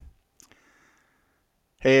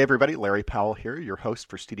Hey everybody, Larry Powell here, your host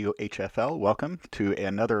for Studio HFL. Welcome to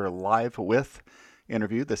another live with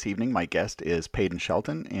interview this evening. My guest is Peyden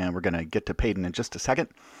Shelton, and we're going to get to Peyden in just a second.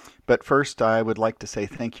 But first, I would like to say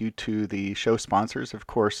thank you to the show sponsors. Of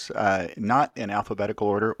course, not in alphabetical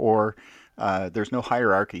order or there's no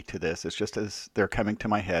hierarchy to this. It's just as they're coming to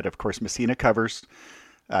my head. Of course, Messina Covers,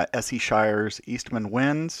 S.E. Shires, Eastman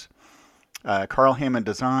Winds, Carl Hammond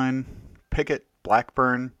Design, Pickett,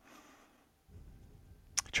 Blackburn,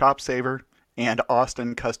 Chop Saver, and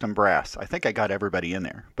Austin Custom Brass. I think I got everybody in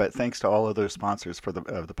there, but thanks to all of those sponsors for the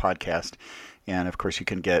podcast. And of course, you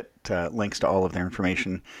can get links to all of their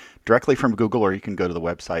information directly from Google, or you can go to the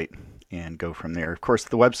website and go from there. Of course,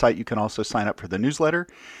 the website, you can also sign up for the newsletter.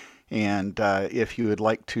 And if you would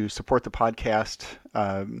like to support the podcast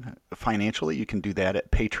financially, you can do that at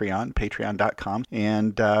Patreon, patreon.com.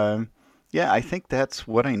 And yeah, I think that's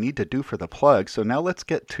what I need to do for the plug. So now let's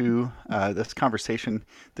get to this conversation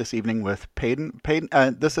this evening with Peyden. Peyden,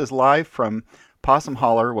 this is live from Possum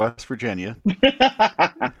Holler, West Virginia.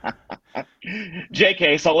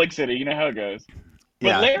 JK, Salt Lake City, you know how it goes. But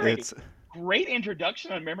Yeah, Larry, it's, great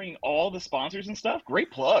introduction on remembering all the sponsors and stuff.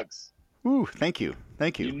 Great plugs. ooh, thank you.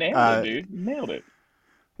 Thank you. You nailed it, dude. You nailed it.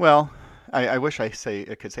 Well, I wish I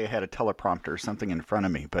could say I had a teleprompter or something in front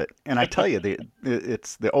of me, but and I tell you,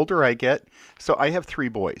 it's the older I get. So I have three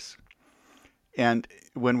boys, and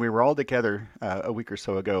when we were all together a week or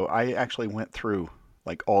so ago, I actually went through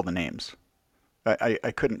like all the names.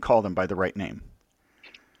 I couldn't call them by the right name.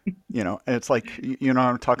 You know, it's like you know what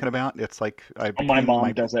I'm talking about. It's like Oh, my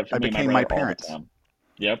mom does that for I me and my became my brother all the parents. time.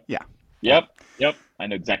 Yep, Yeah, yeah, yep, yep. I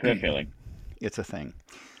know exactly that feeling. it's a thing.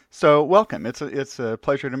 So welcome. It's a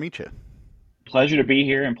pleasure to meet you. Pleasure to be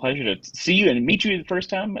here and pleasure to see you and meet you the first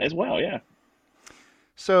time as well. Yeah.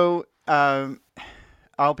 So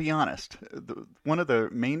I'll be honest. One of the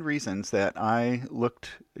main reasons that I looked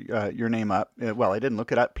your name up, well, I didn't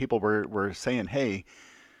look it up. People were saying, hey,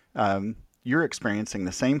 you're experiencing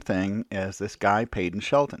the same thing as this guy, Peyden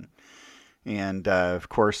Shelton. And of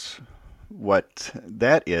course, what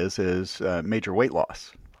that is major weight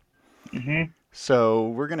loss. hmm So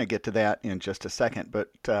we're going to get to that in just a second.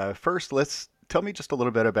 But first, let's tell me just a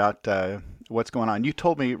little bit about what's going on. You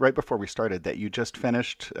told me right before we started that you just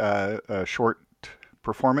finished a short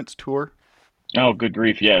performance tour. Oh, good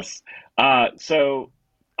grief, yes. So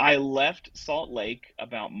I left Salt Lake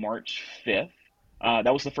about March 5th.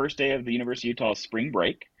 That was the first day of the University of Utah spring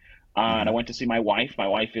break. And I Hmm. went to see my wife. My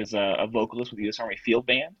wife is a vocalist with the U.S. Army Field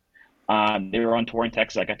Band. They were on tour in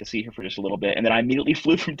Texas. I got to see her for just a little bit. And then I immediately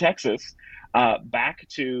flew from Texas back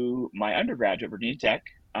to my undergraduate, Virginia Tech,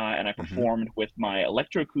 and I Hmm. performed with my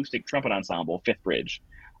electroacoustic trumpet ensemble, Fifth Bridge.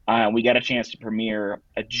 We got a chance to premiere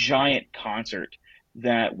a giant concert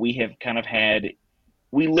that we have kind of had.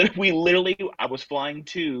 We literally, I was flying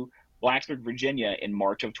to Blacksburg, Virginia in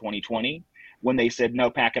March of 2020 when they said, no,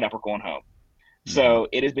 pack it up, we're going home. Hmm. So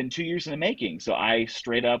it has been 2 years in the making. So I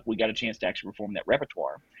straight up, we got a chance to actually perform that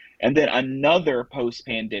repertoire. And then another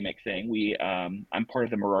post-pandemic thing, I'm part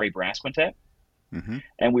of the Merari Brass Quintet, Hmm.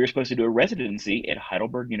 and we were supposed to do a residency at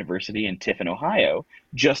Heidelberg University in Tiffin, Ohio,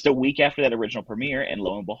 just a week after that original premiere. And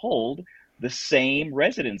lo and behold, the same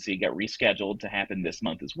residency got rescheduled to happen this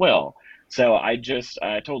month as well. So I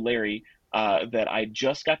told Larry that I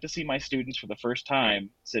just got to see my students for the first time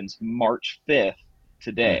since March 5th Hmm.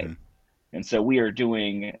 today. And so we are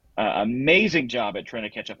doing an amazing job at trying to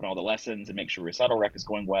catch up on all the lessons and make sure recital rec is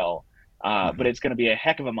going well. But Hmm. it's going to be a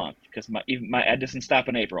heck of a month because I didn't stop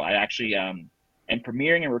in April. I actually am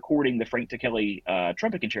premiering and recording the Frank Ticheli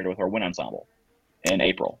trumpet concerto with our wind ensemble in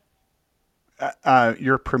April.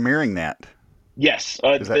 You're premiering that. Yes,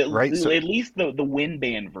 Is that right? So. at least the wind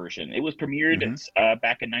band version. It was premiered Hmm.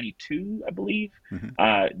 back in '92, I believe. Hmm.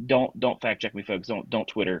 Don't fact check me, folks. Don't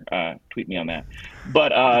Twitter tweet me on that.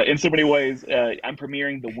 But in so many ways, I'm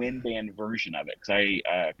premiering the wind band version of it because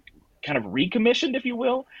I kind of recommissioned, if you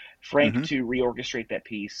will, Frank Hmm. to reorchestrate that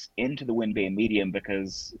piece into the wind band medium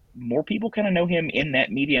because more people kind of know him in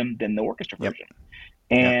that medium than the orchestra Yep. version.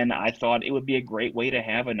 Yep. And I thought it would be a great way to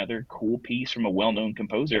have another cool piece from a well-known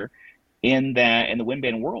composer in the wind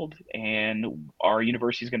band world, and our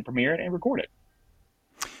university is going to premiere it and record it.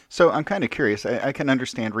 So I'm kind of curious. I can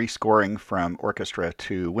understand rescoring from orchestra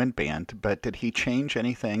to wind band, but did he change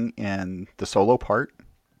anything in the solo part?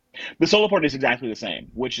 The solo part is exactly the same,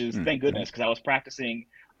 which is thank Mm-hmm. goodness because I was practicing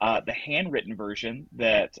the handwritten version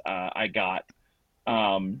that I got.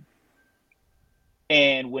 Um,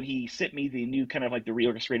 and when he sent me the new kind of like the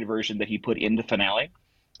reorchestrated version that he put in the finale,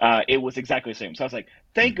 it was exactly the same. So I was like,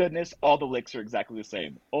 thank goodness all the licks are exactly the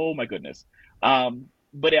same. Oh my goodness.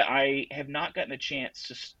 but I have not gotten a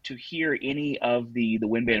chance to hear any of the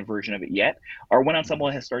wind band version of it yet. Our wind Mhm. ensemble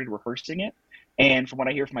has started rehearsing it, and from what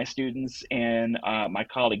I hear from my students and my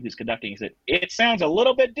colleague who's conducting, is that it sounds a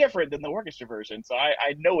little bit different than the orchestra version. So I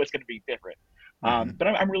know it's going to be different. Mhm. But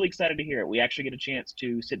I'm really excited to hear it. We actually get a chance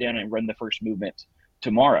to sit down and run the first movement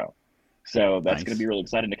tomorrow, so that's going to be Nice. really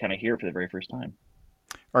exciting to kind of hear it for the very first time.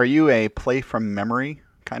 Are you a play from memory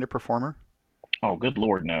kind of performer? Oh, good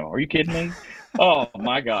Lord, no. Are you kidding me? Oh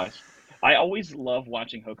my gosh. I always love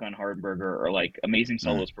watching Håkon Hardenberger or like amazing Mm.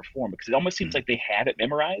 solos perform because it almost seems Mm. like they have it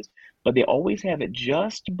memorized, but they always have it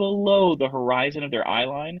just below the horizon of their eye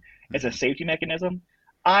line as a Mhm. safety mechanism.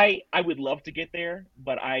 I would love to get there,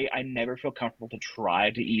 but I never feel comfortable to try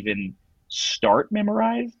to even start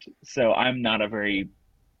memorized. So I'm not a very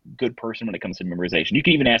good person when it comes to memorization. You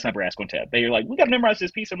can even ask my brass quintet. They're like, "We got to memorize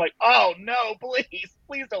this piece." I'm like, "Oh no, please,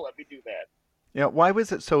 please don't let me do that." Yeah, why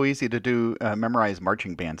was it so easy to do memorize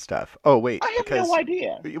marching band stuff? Oh, wait, I have no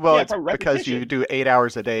idea. Yeah, it's probably because you repetition. do 8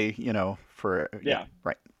 hours a day, for yeah, Yeah,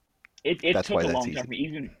 right. it That's took why a that's long time easy. for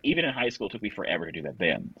me. Even in high school, it took me forever to do that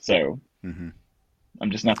then. So Hmm. I'm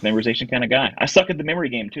just not the memorization kind of guy. I suck at the memory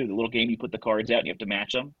game too. The little game you put the cards out and you have to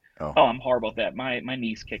match them. Oh. Oh, I'm horrible at that. My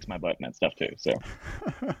niece kicks my butt in that stuff too. So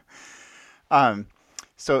um,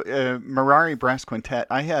 so Mirari Brass Quintet.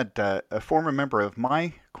 I had a former member of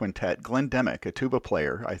my quintet, Glenn Demick, a tuba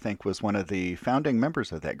player. I think was one of the founding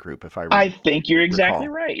members of that group, if I I think you're exactly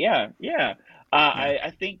recall. right. Yeah, yeah. Yeah.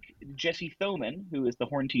 I think Jesse Thoman, who is the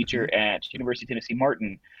horn Hmm. teacher at University of Tennessee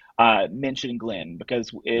Martin, mentioned Glenn because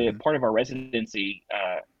Hmm. part of our residency,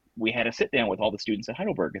 we had a sit down with all the students at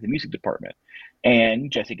Heidelberg at the music department,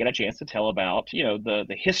 and Jesse got a chance to tell about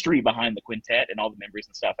the history behind the quintet and all the members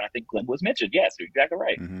and stuff. And I think Glenn was mentioned. Yes, you're exactly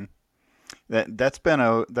right. Hmm. That's been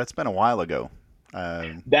a while ago.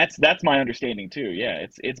 Um, That's my understanding too. Yeah,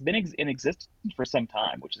 it's been in existence for some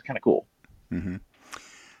time, which is kind of cool. mhm.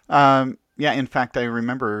 Yeah, in fact, I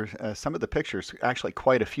remember some of the pictures, actually,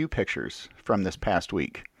 quite a few pictures from this past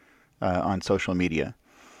week on social media.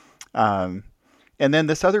 Um, and then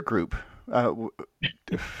this other group, uh,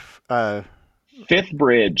 uh, Fifth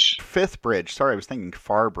Bridge. Fifth Bridge. Sorry, I was thinking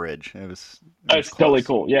Far Bridge. It Oh, was it's totally close.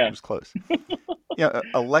 cool. It Yeah. was close. Yeah,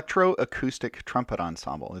 electroacoustic trumpet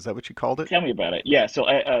ensemble. Is that what you called it? Tell me about it. Yeah. So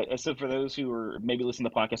for those who are maybe listening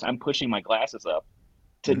to the podcast, I'm pushing my glasses up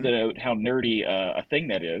to Hmm. denote how nerdy a thing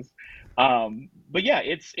that is. But yeah,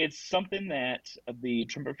 it's something that the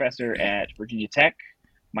trumpet professor at Virginia Tech,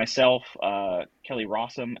 myself, Kelly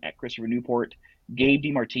Rossum at Christopher Newport, Gabe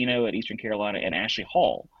DiMartino at Eastern Carolina, and Ashley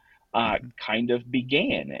Hall Hmm. kind of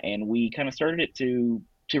began, and we kind of started it to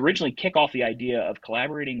originally kick off the idea of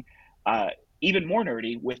collaborating. Uh, Even more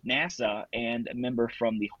nerdy with NASA and a member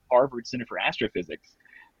from the Harvard Center for Astrophysics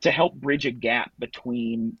to help bridge a gap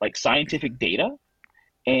between like scientific data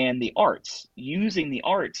and the arts, using the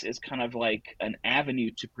arts as kind of like an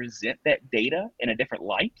avenue to present that data in a different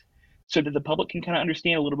light so that the public can kind of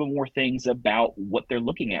understand a little bit more things about what they're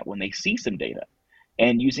looking at when they see some data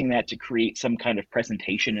and using that to create some kind of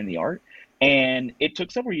presentation in the art. And it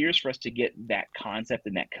took several years for us to get that concept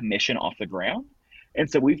and that commission off the ground. And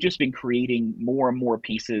so we've just been creating more and more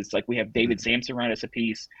pieces. Like we have David Hmm. Sampson write us a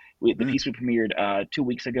piece. The Hmm. piece we premiered 2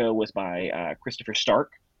 weeks ago was by Christopher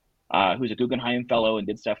Stark, who's a Guggenheim Fellow and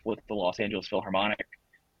did stuff with the Los Angeles Philharmonic.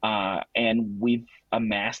 And we've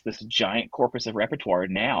amassed this giant corpus of repertoire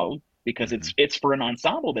now because Hmm. it's for an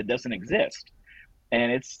ensemble that doesn't exist, and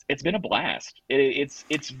it's been a blast.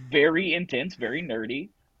 It's very intense, very nerdy,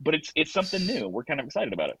 but it's something new. We're kind of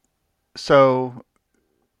excited about it. So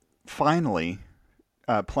finally,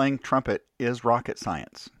 playing trumpet is rocket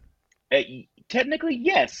science, Uh, Technically,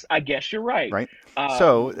 yes, I guess you're right. right?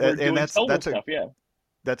 So, We're and doing solo that's a stuff, yeah.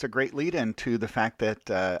 that's a great lead in to the fact that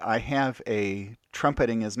I have a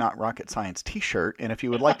trumpeting is not rocket science t-shirt. And if you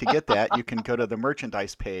would like to get that, you can go to the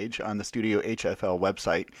merchandise page on the Studio HFL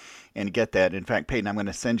website and get that. In fact, Peyton, I'm going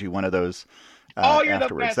to send you one of those Oh, you're the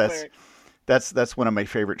afterwards. best, Larry. That's one of my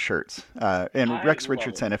favorite shirts. And I Rex love it.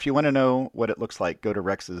 Richardson, if you want to know what it looks like, go to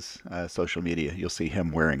Rex's social media. You'll see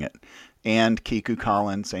him wearing it. And Kiku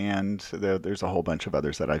Collins, and there's a whole bunch of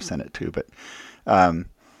others that I've sent it to. But um,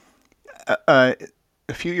 uh,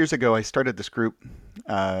 a few years ago, I started this group,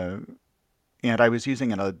 uh, and I was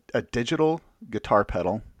using a digital guitar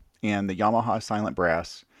pedal and the Yamaha Silent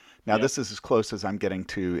Brass. Now, Yep. this is as close as I'm getting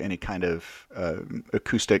to any kind of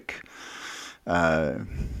acoustic. Uh,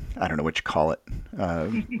 I don't know what you call it. I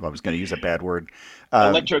was going to use a bad word.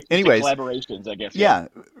 Electroacoustic Anyways, collaborations, I guess. Yeah.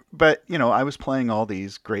 yeah, but I was playing all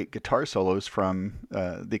these great guitar solos from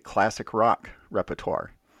the classic rock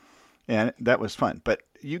repertoire, and that was fun. But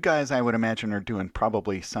you guys, I would imagine, are doing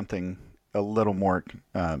probably something a little more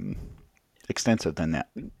extensive than that.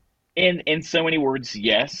 In so many words,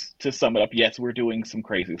 yes. To sum it up, yes, we're doing some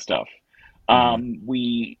crazy stuff. Hmm.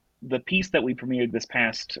 We the piece that we premiered this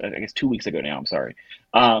past, I guess, 2 weeks ago now. I'm sorry,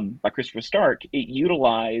 by Christopher Stark. It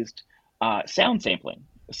utilized sound sampling.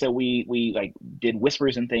 So we like did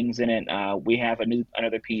whispers and things in it. We have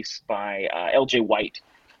another piece by L.J. White,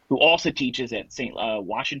 who also teaches at St.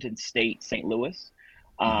 Washington State, St. Louis.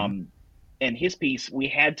 Hmm. Um, and his piece, we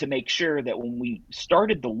had to make sure that when we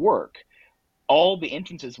started the work, all the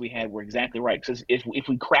entrances we had were exactly right. Because if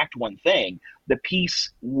we cracked one thing, the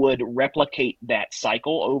piece would replicate that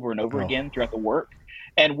cycle over and over Oh, again throughout the work,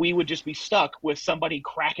 and we would just be stuck with somebody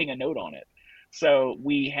cracking a note on it. So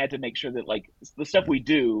we had to make sure that like the stuff we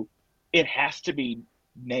do, it has to be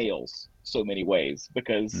nails so many ways,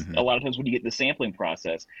 because hmm. a lot of times when you get the sampling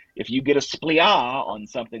process, if you get a splia on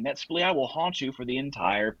something, that splia will haunt you for the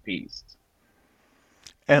entire piece.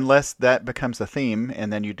 Unless that becomes a theme,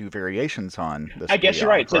 and then you do variations on the I guess you're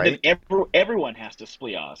splia, right. So then right? everyone has to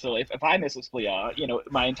splia. So if I miss a splia,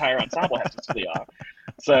 my entire ensemble has to splia.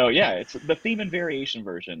 So yeah, it's the theme and variation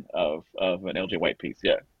version of an LJ White piece.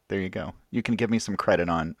 Yeah. There you go. You can give me some credit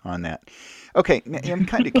on that. Okay, I'm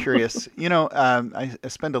kind of curious. I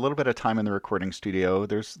spend a little bit of time in the recording studio.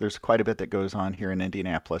 There's quite a bit that goes on here in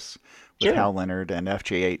Indianapolis with Sure. Hal Leonard and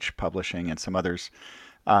FJH Publishing and some others.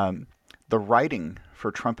 Um, the writing for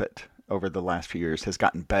trumpet over the last few years has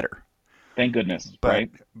gotten better. Thank goodness, But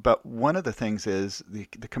right? but one of the things is the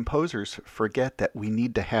composers forget that we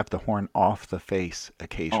need to have the horn off the face Oh my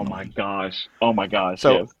occasionally. gosh. Oh my gosh,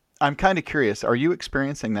 So yes. I'm kind of curious. Are you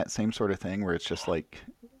experiencing that same sort of thing where it's just like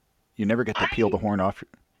you never get to peel I the horn off?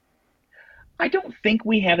 I don't think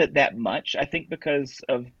we have it that much. I think because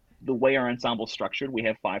of the way our ensemble is structured, we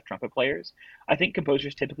have five trumpet players. I think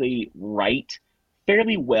composers typically write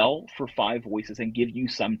fairly well for five voices and give you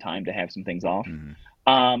some time to have some things off. Hmm.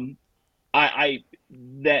 Um, I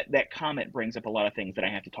that comment brings up a lot of things that I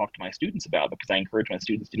have to talk to my students about, because I encourage my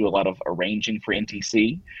students to do a lot of arranging for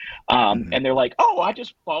NTC, Hmm. and they're like, "Oh, I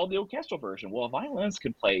just follow the orchestral version." Well, a violinist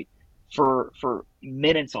can play for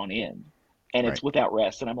minutes on end, and Right. it's without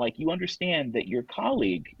rest. And I'm like, you understand that your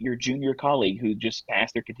colleague, your junior colleague who just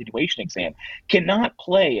passed their continuation exam, cannot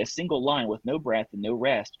play a single line with no breath and no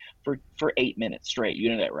rest for 8 minutes straight. You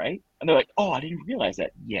know that, right? And they're like, "Oh, I didn't realize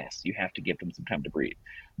that." Yes, you have to give them some time to breathe.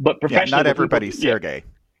 But Yeah. professionally, Not the people, everybody's yeah, Sergey.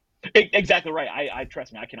 exactly right. I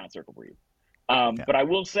trust me, I cannot circle breathe. Yeah. But I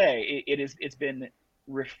will say it's been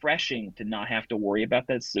refreshing to not have to worry about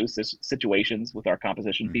those situations with our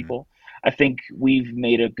composition Hmm. people. I think we've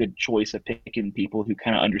made a good choice of picking people who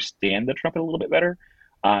kind of understand the trumpet a little bit better,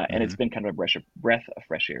 and Hmm. it's been kind of a breath of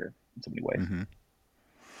fresh air in so many ways. Hmm.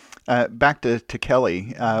 Back to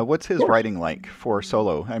Kelly. What's Of his course. writing like for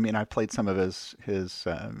solo? I mean, I played some of his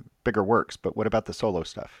bigger works, but what about the solo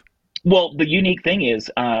stuff? Well, the unique thing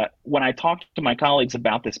is, when I talk to my colleagues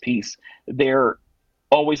about this piece, they're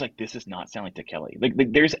always like, "This is not sounding to Kelly." Like,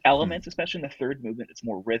 there's Hmm. elements, especially in the third movement, it's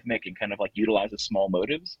more rhythmic and kind of like utilizes small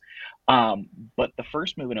motives. But the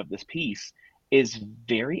first movement of this piece is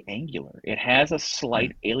very angular. It has a Hmm.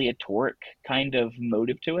 slight aleatoric kind of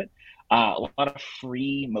motive to it. A lot of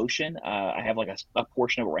free motion. I have like a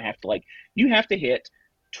portion of it where I have to like you have to hit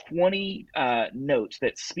 20 notes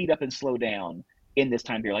that speed up and slow down in this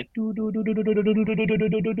time period, like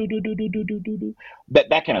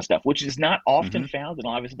that kind of stuff, which is not often Hmm. found in a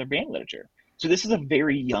lot of his other band literature. So this is a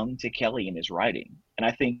very young to Kelly in his writing, and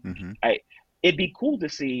I think Hmm. I it'd be cool to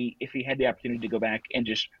see if he had the opportunity to go back and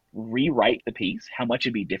just rewrite the piece, how much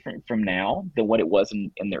it'd be different from now than what it was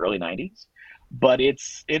in the early '90s. But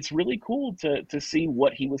it's really cool to see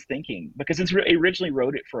what he was thinking, because he originally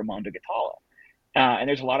wrote it for Amanda Gatala, and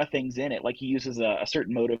there's a lot of things in it. Like he uses a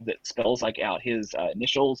certain motive that spells like out his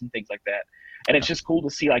initials and things like that. And it's Oh. just cool to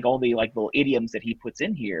see like all the like little idioms that he puts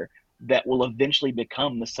in here that will eventually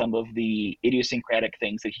become some of the idiosyncratic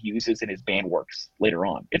things that he uses in his band works later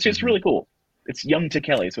on. It's just Hmm. really cool. It's young to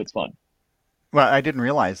Kelly, so it's fun. Well, I didn't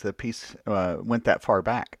realize the piece went that far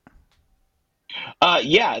back.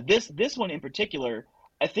 Yeah, this one in particular,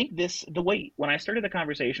 I think this the way when I started the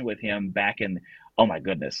conversation with him back in, oh my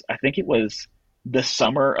goodness, I think it was the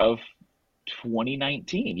summer of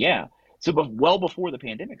 2019. Yeah. So well before the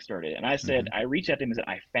pandemic started. And I said, Hmm. I reached out to him and said,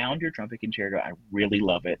 I found your trumpet concerto. I really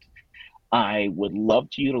love it. I would love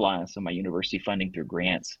to utilize some of my university funding through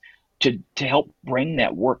grants to help bring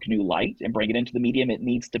that work new light and bring it into the medium it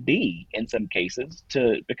needs to be in some cases,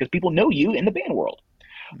 to because people know you in the band world.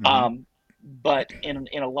 Hmm. But in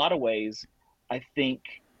a lot of ways, I think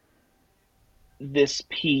this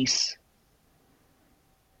piece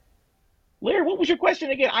Larry, what was your question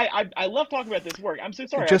again? I love talking about this work. I'm so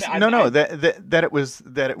sorry. Just no, that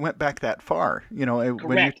it went back that far. When you're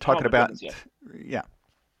Correct. Oh talking my about, goodness, yes. yeah.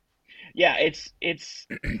 Yeah, it's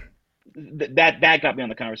that got me on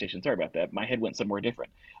the conversation. Sorry about that. My head went somewhere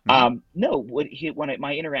different. Hmm. No,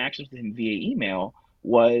 my interactions with him via email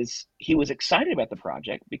was he was excited about the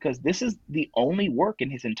project because this is the only work in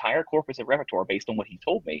his entire corpus of repertoire, based on what he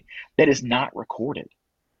told me, that is not recorded.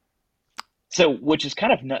 So, which is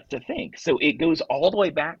kind of nuts to think. So it goes all the way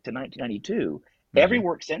back to 1992. Every Hmm.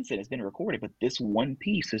 work since then has been recorded, but this one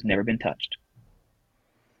piece has never been touched.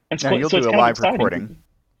 And Now you'll so it's do a kind of live exciting. recording.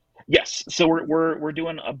 Yes, so we're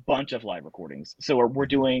doing a bunch of live recordings. So we're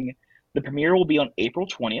doing the premiere will be on April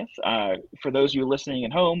 20th. For those of you listening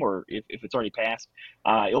at home, or if it's already passed,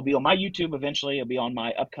 it'll be on my YouTube eventually. It'll be on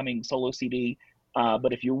my upcoming solo CD.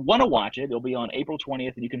 But if you want to watch it, it'll be on April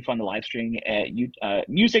 20th, and you can find the live stream at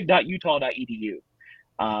music.utah.edu.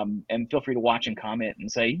 And feel free to watch and comment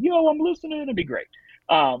and say, "Yo, I'm listening." It'd be great.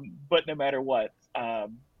 But no matter what,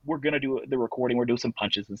 we're gonna do the recording. We're doing some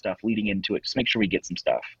punches and stuff leading into it, just make sure we get some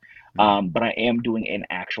stuff. Hmm. But I am doing an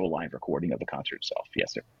actual live recording of the concert itself.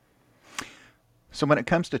 Yes, sir. So when it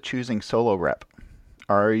comes to choosing solo rep,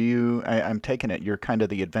 I'm taking it you're kind of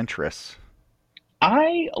the adventurous.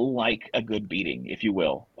 I like a good beating, if you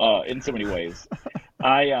will, in so many ways.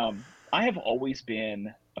 I have always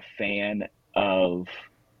been a fan of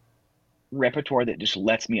repertoire that just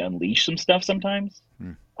lets me unleash some stuff sometimes.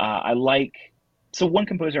 Hmm. I like so one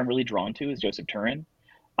composer I'm really drawn to is Joseph Turin.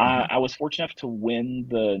 Hmm. I was fortunate enough to win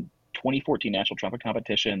the 2014 National Trumpet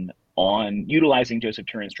Competition on utilizing Joseph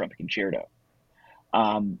Turin's Trumpet Concerto.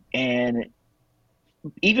 And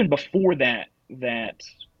even before that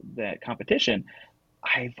competition,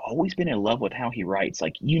 I've always been in love with how he writes,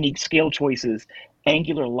 like unique scale choices,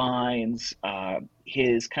 angular lines,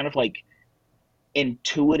 his kind of like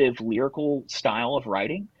intuitive lyrical style of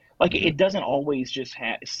writing. Like Hmm. it doesn't always just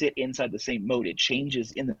sit inside the same mode. It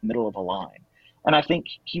changes in the middle of a line. And I think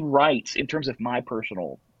he writes in terms of my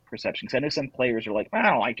personal perception. Because I know some players are like, I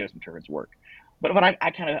don't like Justin Turin's work, but I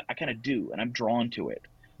kind of do, and I'm drawn to it.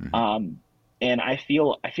 Hmm. Um, and I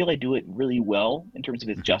feel I do it really well in terms of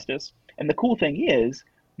his Hmm. justice. And the cool thing is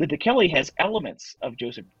that DeKelly has elements of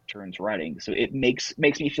Joseph Turin's writing, so it makes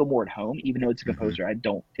me feel more at home, even though it's a Hmm. composer I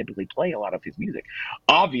don't typically play a lot of his music,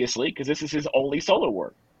 obviously, because this is his only solo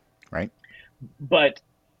work. Right. But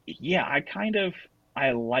yeah,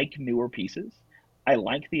 I like newer pieces. I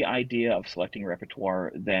like the idea of selecting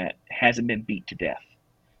repertoire that hasn't been beat to death.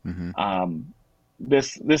 Hmm. Um,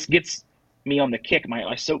 this gets me on the kick,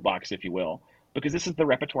 my soapbox, if you will, because this is the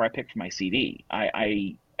repertoire I picked for my CD.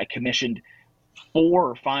 I commissioned 4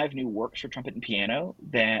 or 5 new works for trumpet and piano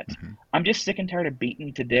that Hmm. I'm just sick and tired of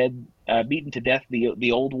beating to death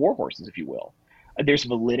the old war horses, if you will. There's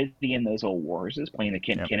validity in those old war horses, playing the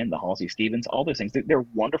Ken Yep. Kinnon, the Halsey Stevens, all those things. They're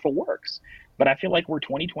wonderful works, but I feel like we're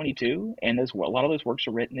 2022, and a lot of those works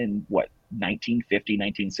are written in what 1950,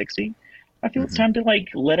 1960. I feel it's Hmm. time to like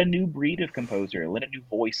let a new breed of composer, let a new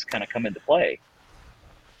voice kind of come into play.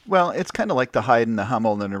 Well, it's kind of like the Haydn, the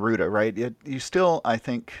Hummel, and the Neruda, right? You still, I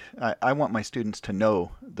think, I want my students to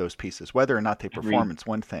know those pieces, whether or not they perform. Agreed. It's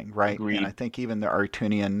one thing, right? And I Agreed. think even the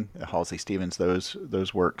Arutunian, Halsey Stevens,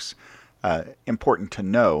 those works, important to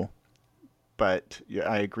know. But yeah,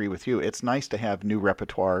 I agree with you. It's nice to have new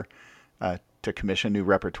repertoire, to commission new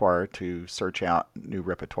repertoire, to search out new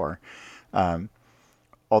repertoire. Um,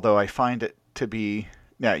 Although I find it to be,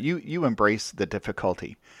 yeah, you embrace the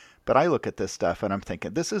difficulty, but I look at this stuff and I'm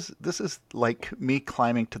thinking this is like me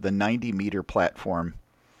climbing to the 90-meter platform,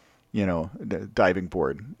 the diving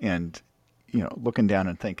board, and looking down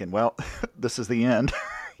and thinking, well, this is the end.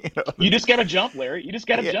 You just got to jump, Larry. You just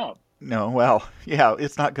got to Yeah, jump. no, well, yeah,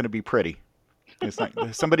 it's not going to be pretty. It's not.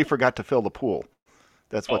 Somebody forgot to fill the pool.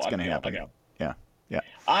 That's Oh, what's going to I happen. know. Yeah, yeah.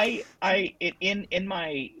 In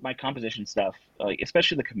my composition stuff, like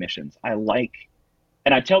especially the commissions, I like,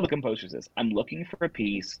 and I tell the composers this: I'm looking for a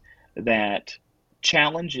piece that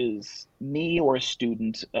challenges me or a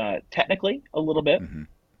student technically a little bit, Hmm.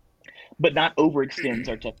 but not overextends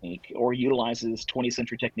our technique or utilizes 20th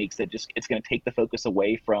century techniques that just it's going to take the focus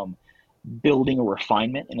away from building a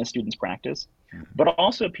refinement in a student's practice, Hmm. but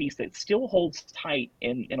also a piece that still holds tight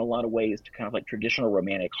in a lot of ways to kind of like traditional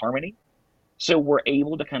romantic harmony. So we're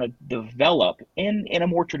able to kind of develop in a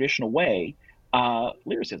more traditional way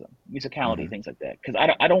lyricism, musicality, Hmm. things like that. Because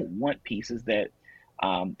I don't want pieces that,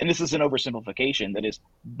 and this is an oversimplification, that is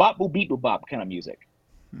bop boop beat boop bop kind of music,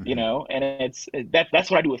 Hmm. and that's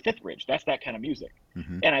what I do with Fifth Bridge. That's that kind of music,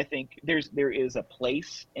 Hmm. and I think there is a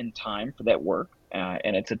place and time for that work,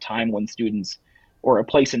 and it's a time when students or a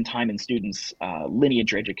place in time in students'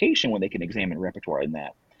 lineage or education when they can examine repertoire in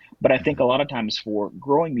that. But I think Hmm. a lot of times for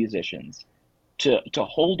growing musicians to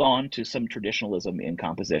hold on to some traditionalism in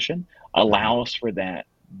composition Hmm. allows for that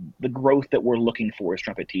the growth that we're looking for as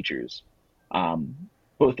trumpet teachers, um,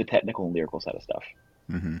 both the technical and lyrical side of stuff.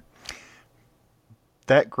 Hmm.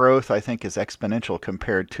 That growth, I think, is exponential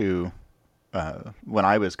compared to when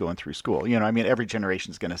I was going through school. You know, I mean, every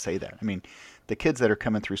generation is going to say that. I mean, the kids that are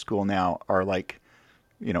coming through school now are like,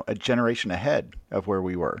 you know, a generation ahead of where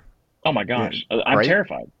we were. Oh my Yeah, gosh, I'm right?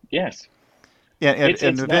 terrified. Yes, Yeah, and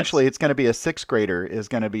it's nuts. eventually it's going to be a sixth grader is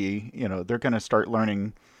going to be, you know, they're going to start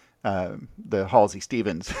learning the Halsey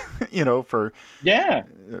Stevens, you know, for Yeah,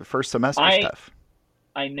 first semester I stuff.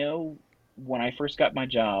 I know when I first got my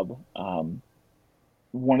job,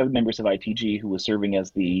 one of the members of ITG who was serving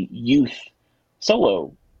as the youth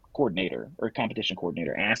solo coordinator or competition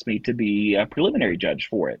coordinator asked me to be a preliminary judge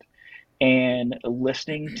for it. And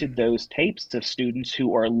listening to those tapes of students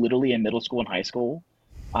who are literally in middle school and high school,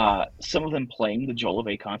 some of them playing the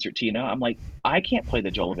Jolivet concertina, I'm like, I can't play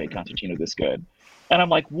the Jolivet concertina this good. And I'm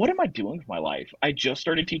like, what am I doing with my life? I just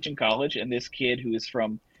started teaching college, and this kid who is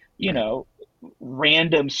from, you Right. know,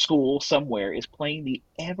 random school somewhere is playing the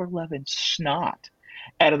ever loving snot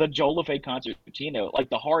out of the Jolivet concertina, like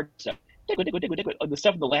the hard stuff, the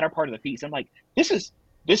stuff in the latter part of the piece. I'm like, this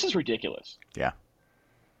is ridiculous. Yeah.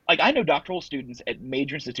 Like I know doctoral students at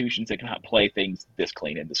major institutions that cannot play things this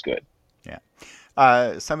clean and this good. Yeah.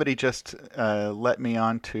 Somebody just let me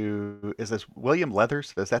on to, is this William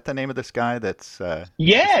Leathers? Is that the name of this guy that's this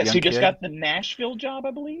Yes, young who just kid? got the Nashville job,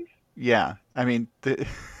 I believe. Yeah. I mean,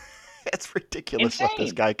 it's ridiculous what this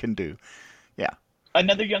Insane. guy can do. Yeah.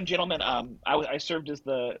 Another young gentleman. I served as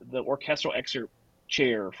the orchestral excerpt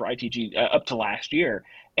chair for ITG up to last year,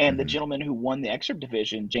 and the Hmm. gentleman who won the excerpt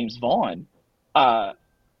division, James Vaughn, uh,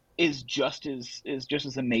 is just as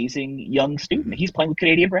amazing young student. Hmm. He's playing with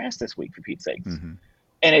Canadian brass this week for Pete's sakes, Hmm.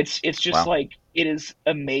 and it's just Wow. like it is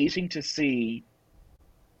amazing to see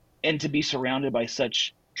and to be surrounded by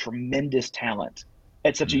such tremendous talent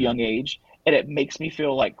at such a Hmm. young age. And it makes me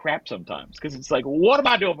feel like crap sometimes because it's like, what am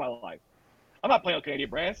I doing with my life? I'm not playing with Canadian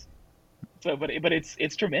brass. So, but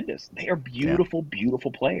it's tremendous. They are Yeah. beautiful,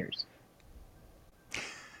 beautiful players.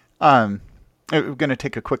 Um, we're going to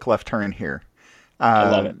take a quick left turn here. I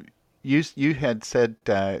love Uh, it. you had said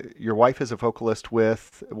your wife is a vocalist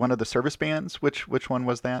with one of the service bands. Which one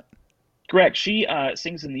was that? Correct. She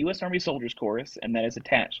sings in the U.S. Army Soldiers Chorus, and that is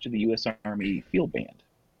attached to the U.S. Army Field Band.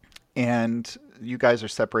 And you guys are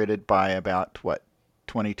separated by about what,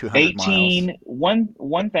 2,200 miles?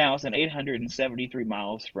 1,873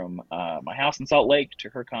 miles from my house in Salt Lake to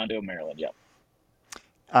her condo in Maryland. Yep.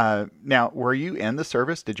 Now, were you in the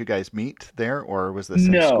service? Did you guys meet there, or was this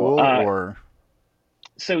in No. school? Or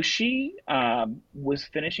So she was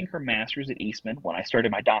finishing her master's at Eastman when I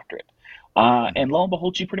started my doctorate. Mhm. And lo and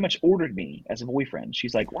behold, she pretty much ordered me as a boyfriend.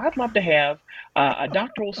 She's like, well, I'd love to have a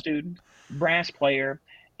doctoral student, brass player,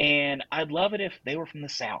 and I'd love it if they were from the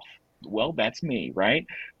South. Well, that's me, right?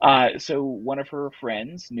 So one of her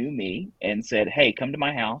friends knew me and said, hey, come to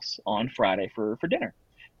my house on Friday for dinner.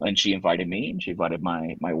 And she invited me and she invited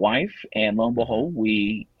my wife. And lo and Mhm. behold,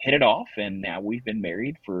 we hit it off. And now we've been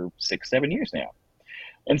married for 6, 7 years now.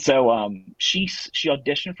 And so she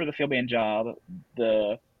auditioned for the field band job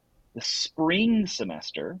the the spring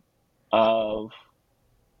semester of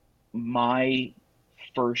my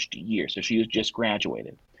first year. So she was just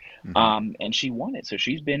graduated, Mhm. and she won it. So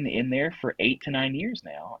she's been in there for 8 to 9 years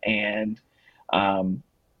now, and um,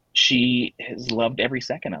 she has loved every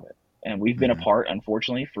second of it. And we've been Mhm. apart,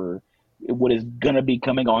 unfortunately, for what is going to be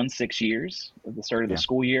coming on 6 years at the start of the Yeah.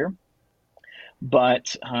 school year.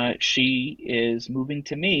 But she is moving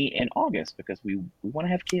to me in August because we want to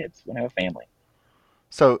have kids, we want to have a family.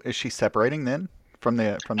 So is she separating then from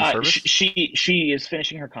the service? She is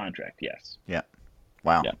finishing her contract. Yes, Yeah.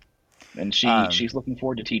 Wow. yeah, and Um, she's looking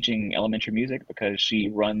forward to teaching elementary music because she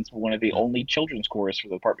runs one of the only children's chorus for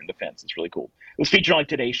the Department of Defense. It's really cool. It was featured on like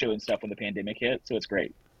Today Show and stuff when the pandemic hit, so it's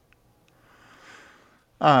great.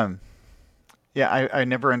 um, yeah, I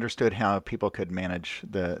never understood how people could manage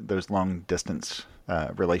those long distance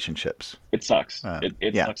relationships. It sucks.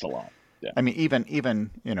 It Yeah. sucks a lot. Yeah. I mean,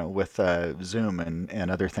 even you know with Zoom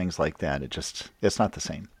and other things like that, it's not the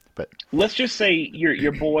same. But Let's just say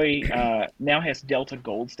your boy now has Delta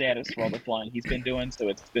Gold status for all the flying he's been doing, so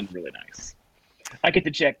it's been really nice. I get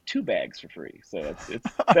to check 2 bags for free, so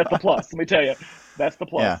that's the plus. Let me tell you, that's the yeah.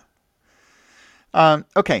 plus.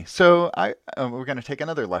 Okay, so I we're going to take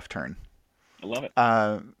another left turn. I love it.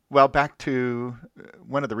 Well, back to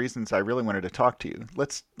one of the reasons I really wanted to talk to you.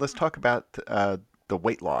 Let's talk about the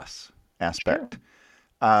weight loss Sure. aspect.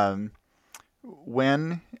 Um,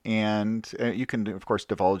 when and you can of course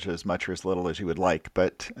divulge as much or as little as you would like,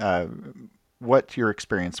 but what your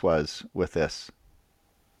experience was with this.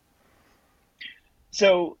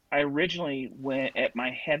 So I originally went at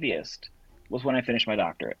my heaviest was when I finished my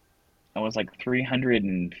doctorate. I was like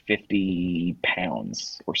 350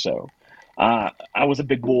 pounds or so. I was a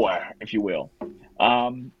big boy, if you will.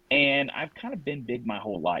 And I've kind of been big my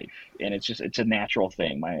whole life, and it's a natural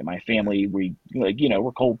thing. My family, we like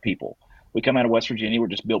we're cold people. We come out of West Virginia, we're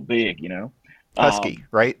just built big. Husky, Um,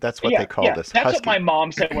 right? That's what they yeah, called yeah, us, that's what my husky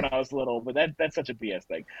mom said when I was little, but that's such a BS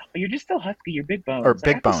thing. Oh, you're just still husky, you're big or bones. I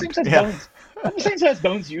big have the same boned. size Yeah. bones. I have the same size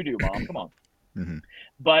bones you do, mom. Come on. Hmm.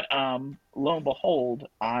 But lo and behold,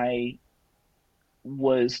 I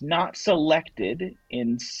was not selected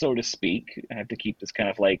in, so to speak. I have to keep this kind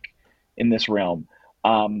of like in this realm.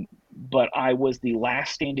 But I was the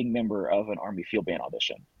last standing member of an Army Field Band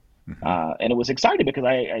audition. Hmm. And it was exciting because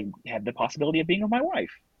I had the possibility of being with my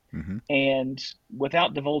wife. Hmm. And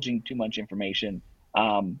without divulging too much information,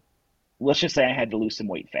 um, let's just say I had to lose some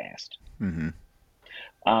weight fast. Hmm.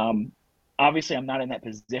 Um, Obviously, I'm not in that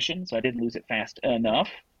position, so I didn't lose it fast enough.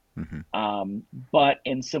 Hmm. But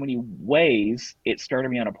in so many ways, it started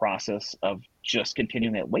me on a process of just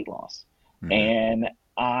continuing that weight loss. Hmm. And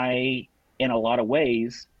I, in a lot of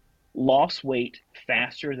ways, lost weight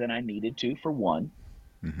faster than I needed to, for one,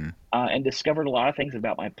 Hmm. and discovered a lot of things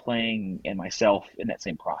about my playing and myself in that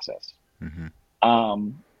same process. Hmm.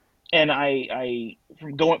 Um, and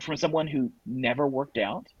from going from someone who never worked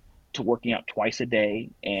out to working out twice a day,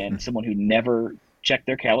 and someone who never checked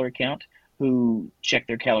their calorie count, who checked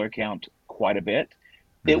their calorie count quite a bit.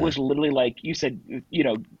 It Hmm. was literally like you said,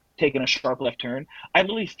 taking a sharp left turn. I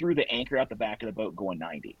literally threw the anchor out the back of the boat going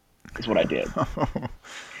 90 is what I did.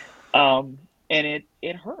 And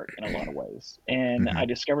it hurt in a lot of ways. And Hmm. I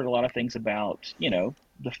discovered a lot of things about,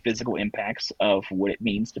 the physical impacts of what it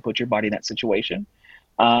means to put your body in that situation.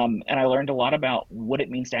 And I learned a lot about what it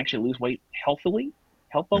means to actually lose weight healthily.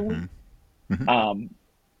 Hmm. Hmm. Um,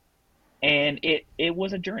 and it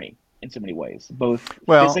was a journey in so many ways, both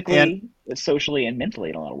Well, and physically, socially, and mentally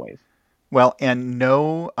in a lot of ways.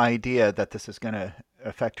 no idea that this is going to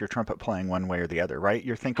affect your trumpet playing one way or the other, right?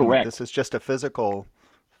 You're thinking Correct. this is just a physical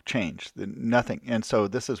change, nothing. And so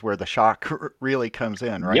this is where the shock really comes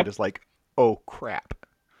in, right? Yep. It's like, oh crap.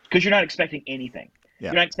 Because you're not expecting anything. Yeah.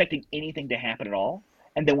 You're not expecting anything to happen at all.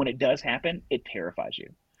 And then when it does happen, it terrifies you.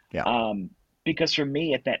 Yeah. Um, because for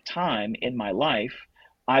me at that time in my life,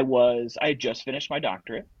 I had just finished my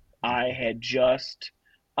doctorate. I had just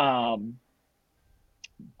um,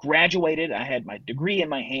 graduated. I had my degree in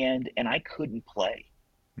my hand, and I couldn't play.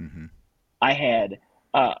 Hmm. I had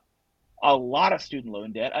uh, a lot of student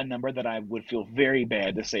loan debt, a number that I would feel very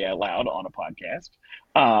bad to say out loud on a podcast,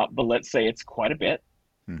 but let's say it's quite a bit.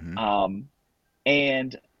 Hmm. Um,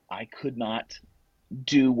 and I could not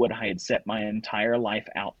do what I had set my entire life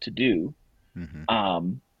out to do, Hmm.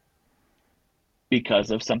 um,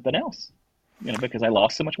 because of something else, because I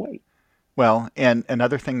lost so much weight. Well, and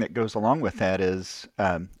another thing that goes along with that is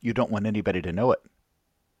you don't want anybody to know it,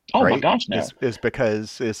 Oh my right? gosh, no. Is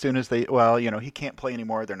because as soon as they, well, he can't play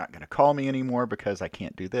anymore. They're not going to call me anymore because I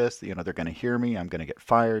can't do this. They're going to hear me. I'm going to get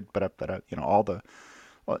fired. But all the,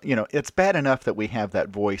 well, it's bad enough that we have that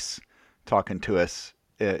voice talking to us.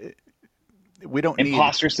 We don't need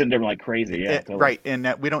Imposter syndrome like crazy. Yeah, it, totally. right, and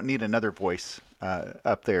that we don't need another voice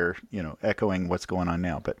up there, echoing what's going on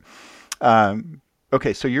now. But um,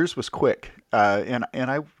 okay, so yours was quick, and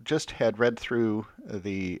I just had read through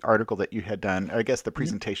the article that you had done. I guess the Mhm.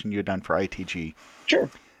 presentation you had done for ITG, Sure.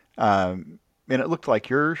 and it looked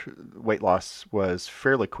like your weight loss was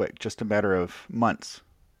fairly quick, just a matter of months.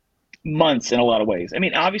 Months in a lot of ways. I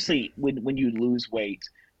mean, obviously, when you lose weight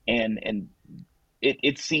and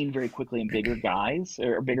it's seen very quickly in bigger guys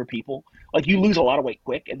or bigger people. Like you lose a lot of weight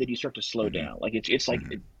quick, and then you start to slow Hmm. down. Like it's like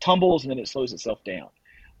Hmm. it tumbles and then it slows itself down.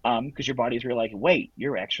 Because your body's really like, wait,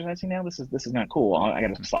 you're exercising now. This is not cool.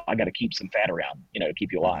 I gotta keep some fat around, to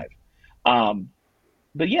keep you Hmm. alive. Um,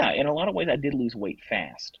 but yeah, in a lot of ways, I did lose weight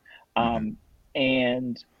fast. Hmm. Um,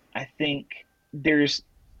 and I think there's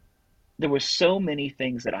there were so many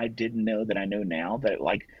things that I didn't know that I know now that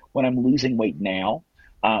like when I'm losing weight now,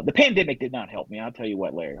 the pandemic did not help me. I'll tell you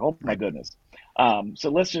what, Larry. Oh my Right. goodness.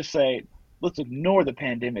 So let's just say, let's ignore the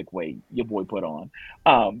pandemic weight your boy put on.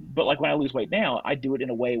 But like when I lose weight now, I do it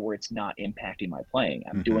in a way where it's not impacting my playing.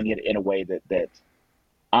 I'm Hmm. doing it in a way that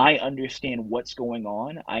I understand what's going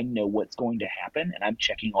on. I know what's going to happen, and I'm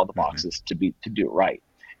checking all the Hmm. boxes to do it right.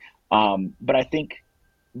 But I think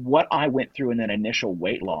what I went through in that initial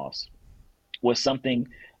weight loss was something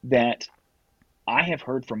that I have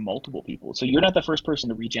heard from multiple people. So you're not the first person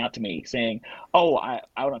to reach out to me saying, "Oh, I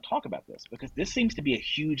want to talk about this," because this seems to be a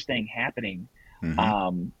huge thing happening Hmm.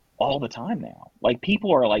 all the time now. Like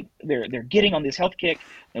people are like they're getting on this health kick,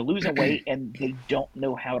 they're losing weight, and they don't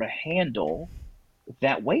know how to handle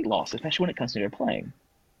that weight loss, especially when it comes to their playing.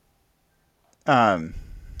 Um,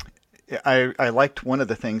 I liked one of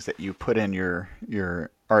the things that you put in your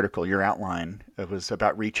article, your outline. It was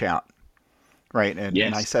about reach out, right?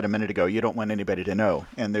 And I Yes. said a minute ago, you don't want anybody to know.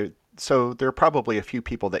 And there are probably a few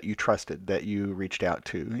people that you trusted that you reached out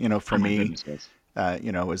to. For Oh my me, goodness, yes.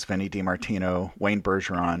 it was Vinny DiMartino, Wayne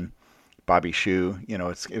Bergeron, Bobby Shue. It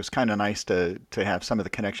was kind of nice to have some of the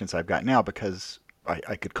connections I've got now because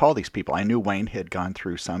I could call these people. I knew Wayne had gone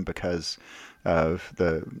through some because of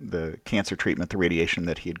the cancer treatment, the radiation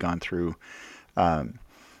that he had gone through. Um,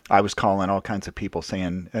 I was calling all kinds of people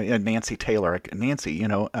saying, Nancy Taylor, Nancy,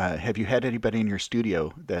 have you had anybody in your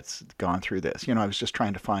studio that's gone through this? I was just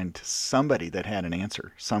trying to find somebody that had an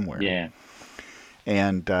answer somewhere. Yeah.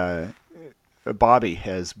 And Bobby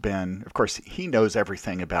has been, of course, he knows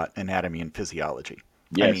everything about anatomy and physiology.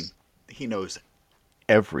 I mean, Yes. he knows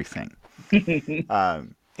everything.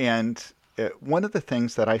 And one of the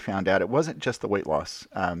things that I found out, it wasn't just the weight loss.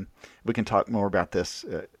 We can talk more about this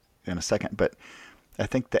in a second, but I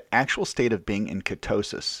think the actual state of being in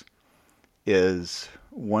ketosis is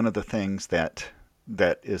one of the things that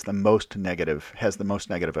is the most negative, has the most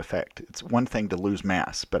negative effect. It's one thing to lose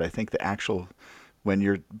mass, but I think the actual when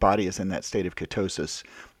your body is in that state of ketosis,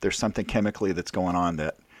 there's something chemically that's going on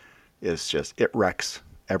that is just it wrecks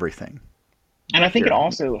everything And I think it here.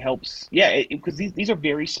 also helps, yeah, because these are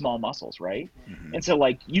very small muscles, right? Hmm. And so,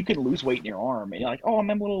 like, you can lose weight in your arm, and you're like, "Oh, I'm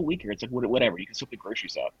a little weaker." It's like whatever. You can still pick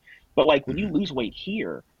groceries up, but like when you Hmm. lose weight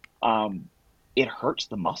here, um, it hurts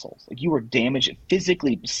the muscles. Like you are damaged,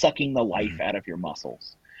 physically sucking the life Hmm. out of your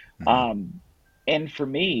muscles. Hmm. Um, and for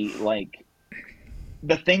me, like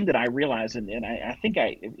the thing that I realized, and I think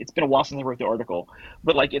it's been a while since I wrote the article,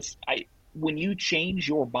 but like when you change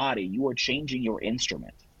your body, you are changing your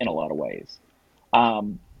instrument in a lot of ways.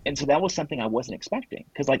 And so that was something I wasn't expecting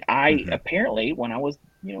because, like, I Hmm. apparently, when I was,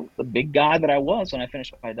 the big guy that I was when I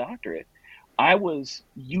finished my doctorate, I was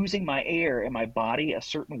using my air and my body a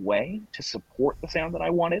certain way to support the sound that I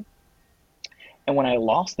wanted. And when I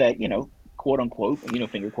lost that, quote unquote,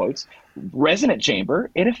 finger quotes, resonant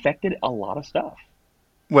chamber, it affected a lot of stuff.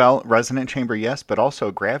 Well, resonant chamber, yes, but also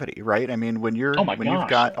gravity, right? I mean, Oh my when you've gosh.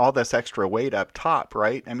 got all this extra weight up top,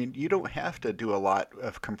 right? I mean, you don't have to do a lot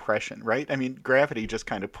of compression, right? I mean, gravity just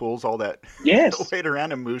kind of pulls all that Yes. weight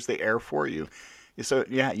around and moves the air for you. So,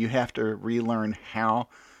 yeah, you have to relearn how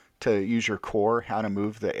to use your core, how to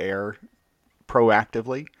move the air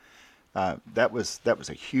proactively. That was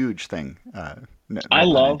a huge thing. I No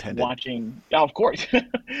pun love intended. watching, yeah, of course.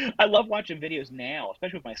 I love watching videos now,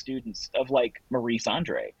 especially with my students, of like Maurice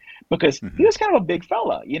Andre, because he Hmm. was kind of a big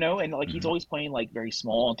fella, and like he's Hmm. always playing like very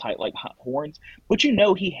small and tight, like horns. But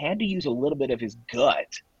he had to use a little bit of his gut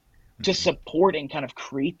to Hmm. support and kind of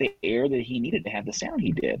create the air that he needed to have the sound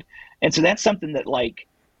he did. And so that's something that like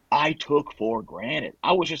I took for granted.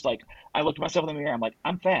 I was just like, I looked at myself in the mirror, I'm like,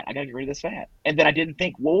 I'm fat. I gotta get rid of this fat. And then I didn't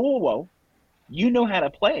think, whoa, whoa, whoa, you know how to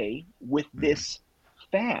play with Hmm. this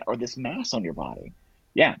fat or this mass on your body.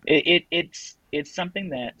 Yeah, it's something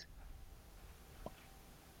that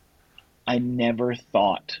I never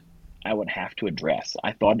thought I would have to address.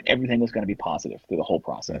 I thought everything was going to be positive through the whole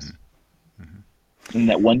process, Hmm. Hmm. and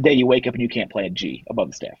that one day you wake up and you can't play a G above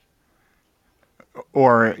the staff.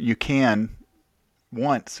 Or you can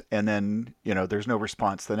once and then there's no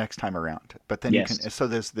response the next time around, but then you can, Yes. so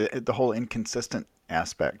there's the whole inconsistent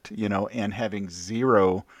aspect, and having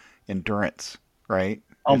zero endurance, right?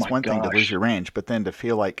 Oh It's my one thing to lose gosh. your range, but then to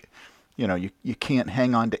feel like you can't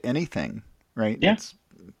hang on to anything, right? Yeah.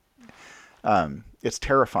 It's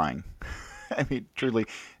terrifying. I mean, truly,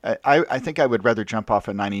 I think I would rather jump off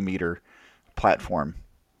a 90-meter platform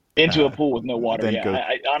Into a uh, pool with no water. than Yeah. go.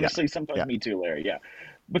 I Yeah, honestly sometimes yeah, me too, Larry. Yeah.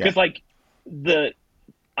 yeah. Because like the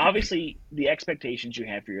obviously the expectations you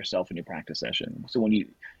have for yourself in your practice session. So when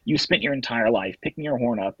you spent your entire life picking your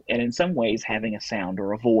horn up and in some ways having a sound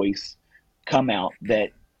or a voice come out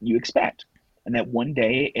that you expect, and that one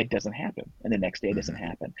day it doesn't happen, and the next day it doesn't Hmm.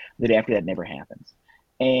 happen, the day after that never happens.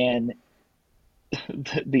 And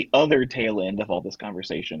the other tail end of all this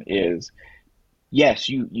conversation is yes,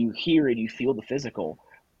 you hear and you feel the physical,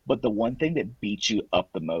 but the one thing that beats you up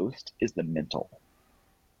the most is the mental.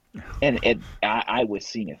 And I was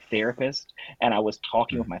seeing a therapist, and I was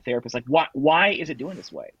talking with my therapist, like, why is it doing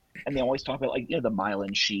this way? And they always talk about like, the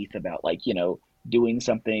myelin sheath, about like, doing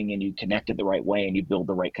something and you connect it the right way and you build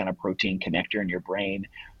the right kind of protein connector in your brain.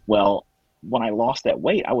 Well, when I lost that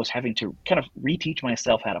weight, I was having to kind of reteach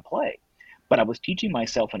myself how to play, but I was teaching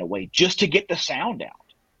myself in a way just to get the sound out.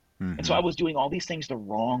 And so Mm-hmm. I was doing all these things the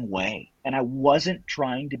wrong way. And I wasn't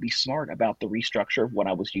trying to be smart about the restructure of what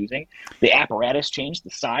I was using. The apparatus changed, the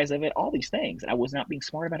size of it, all these things. And I was not being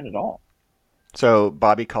smart about it at all. So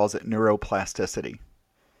Bobby calls it neuroplasticity.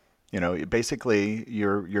 Basically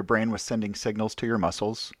your brain was sending signals to your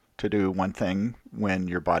muscles to do one thing when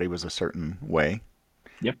your body was a certain way.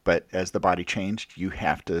 Yep. But as the body changed,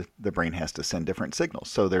 the brain has to send different signals.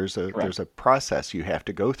 So there's Correct. a process you have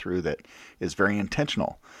to go through that is very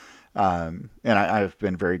intentional. And I've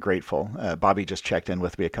been very grateful. Bobby just checked in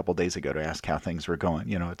with me a couple days ago to ask how things were going.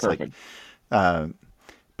 It's like Perfect. uh,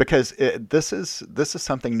 because this is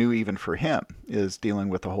something new even for him, is dealing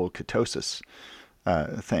with the whole ketosis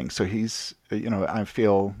thing. So I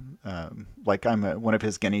feel like I'm one of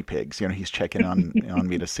his guinea pigs. He's checking on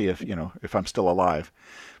me to see if I'm still alive.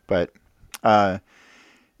 But uh,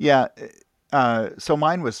 yeah, so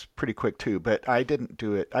mine was pretty quick too. But I didn't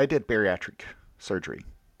do it. I did bariatric surgery,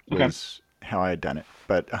 Okay. was how I had done it.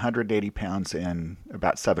 But 180 pounds in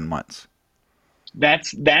about 7 months. That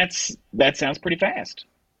sounds pretty fast.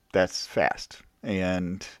 That's fast.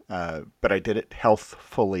 And but I did it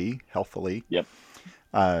healthfully, Yep.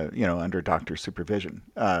 under doctor supervision.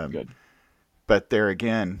 Good. But there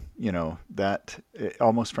again, that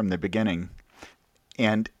almost from the beginning,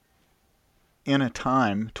 and in a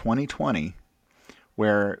time, 2020,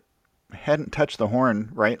 where I hadn't touched the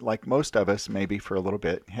horn, right? Like most of us, maybe for a little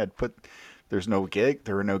bit, there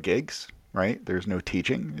were no gigs, right? There's no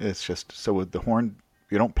teaching. It's just, so with the horn,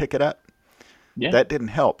 you don't pick it up. Yeah. That didn't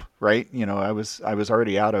help, right? I was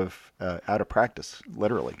already out of practice,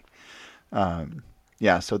 literally.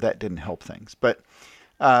 Yeah, so that didn't help things. But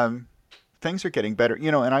um, things are getting better,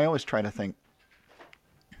 and I always try to think,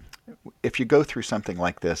 if you go through something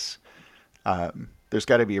like this, there's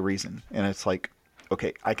got to be a reason. And it's like,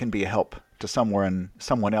 okay, I can be a help to someone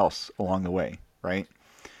else along the way, right?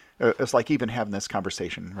 It's like even having this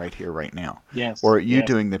conversation right here, right now, Yes. or you Yes.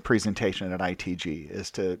 doing the presentation at ITG,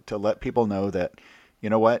 is to let people know that, you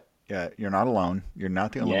know what, you're not alone. You're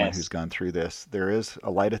not the only one who's Yes. gone through this. There is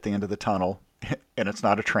a light at the end of the tunnel, and it's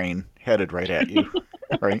not a train headed right at you,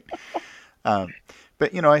 right? Um,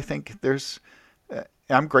 but I think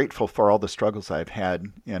I'm grateful for all the struggles I've had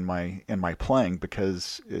in my playing,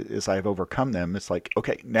 because as I've overcome them, it's like,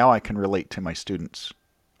 okay, now I can relate to my students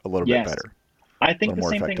a little bit Yes. better, I a think little the more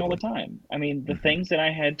same thing all the effectively. time. I mean, the Hmm. things that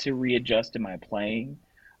I had to readjust in my playing,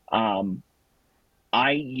 um,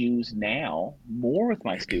 I use now more with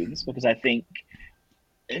my students because I think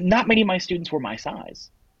not many of my students were my size.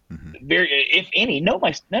 Hmm. Very, if any, none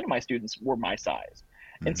of my students were my size.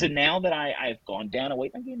 And so Hmm. now that I've gone down a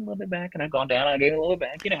weight, I'm getting a little bit back, and I've gone down, and I'm getting a little bit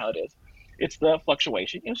back. You know how it is. It's the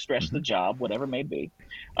fluctuation, stress of Hmm. the job, whatever it may be.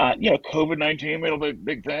 COVID-19 made a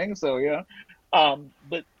big thing, so yeah.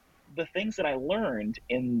 But the things that I learned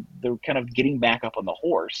in the kind of getting back up on the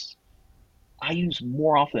horse, I use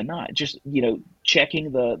more often than not. Just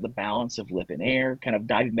checking the balance of lip and air, kind of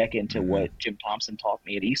diving back into Hmm. what Jim Thompson taught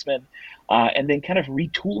me at Eastman, and then kind of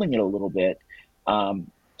retooling it a little bit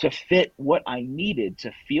to fit what I needed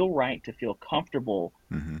to feel right, to feel comfortable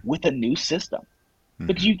Hmm. with a new system.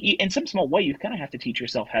 Because Hmm. in some small way, you kind of have to teach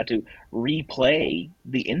yourself how to replay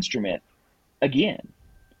the instrument again.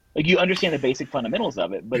 Like you understand the basic fundamentals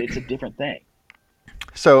of it, but it's a different thing.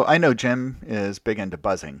 So I know Jim is big into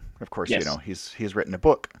buzzing. Of course, Yes. he's written a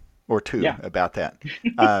book or two Yeah. about that,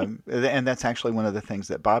 and that's actually one of the things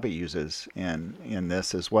that Bobby uses in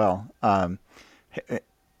this as well.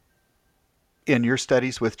 In your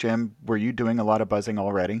studies with Jim, were you doing a lot of buzzing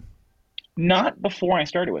already? Not before I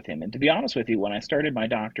started with him. And to be honest with you, when I started my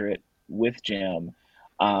doctorate with Jim,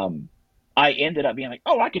 um, I ended up being like,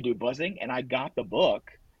 oh, I could do buzzing. And I got the book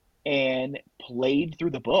and played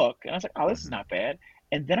through the book. And I was like, oh, this is Hmm. not bad.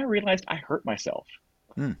 And then I realized I hurt myself.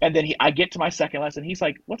 Mm. And then I get to my second lesson. He's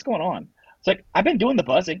like, what's going on? It's like, I've been doing the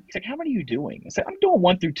buzzing. He's like, how many are you doing? I said, I'm doing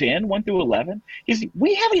 1 through 10, 1 through 11. He's like,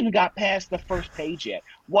 we haven't even got past the first page yet.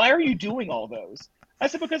 Why are you doing all those? I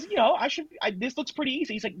said, because, this looks pretty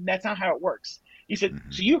easy. He's like, that's not how it works. He said, Hmm.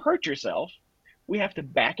 so you hurt yourself. We have to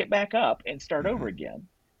back it back up and start over Hmm. again.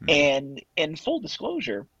 Hmm. And in full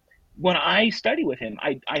disclosure, when I study with him,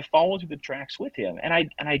 I followed through the tracks with him, and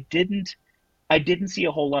I didn't see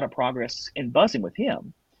a whole lot of progress in buzzing with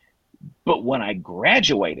him. But when I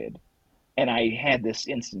graduated and I had this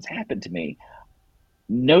instance happen to me,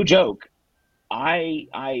 no joke,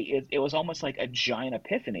 it was almost like a giant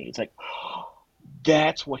epiphany. It's like,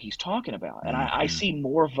 that's what he's talking about. And I Hmm. see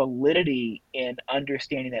more validity in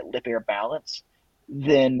understanding that lip air balance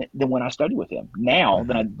than when I studied with him. Now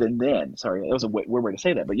than Mm-hmm. I than then. Sorry, it was a weird way to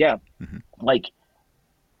say that, but yeah, Mm-hmm. like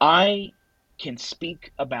I can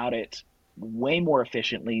speak about it way more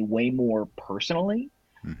efficiently, way more personally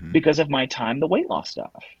Mm-hmm. because of my time the weight loss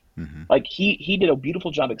stuff. Mm-hmm. Like he did a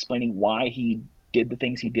beautiful job explaining why he did the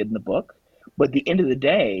things he did in the book. But at the end of the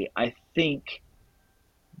day, I think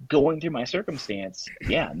going through my circumstance,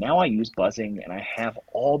 yeah, now I use buzzing and I have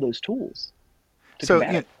all those tools to So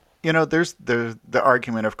combat it. there's the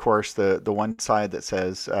argument, of course, the one side that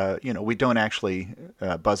says, we don't actually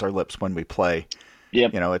buzz our lips when we play.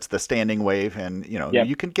 Yep, It's the standing wave, and yep,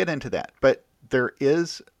 you can get into that, but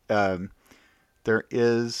um, there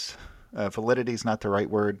is validity is not the right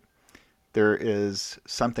word. There is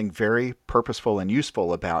something very purposeful and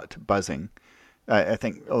useful about buzzing. I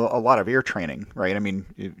think a lot of ear training, right? I mean,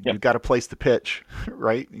 yep. you've got to place the pitch,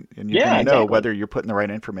 right? And you're going Yeah, to know exactly. whether you're putting the right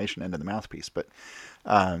information into the mouthpiece. But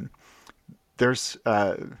um, there's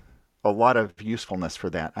a lot of usefulness for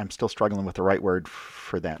that. I'm still struggling with the right word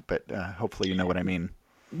for that, but hopefully you know what I mean.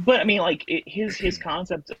 But I mean, like his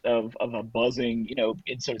concept of a buzzing,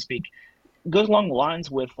 and so to speak, goes along the lines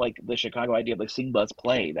with like the Chicago idea of like sing, buzz,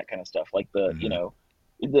 play, that kind of stuff. Like Mm-hmm.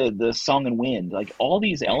 the song and wind, like all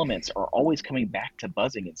these elements are always coming back to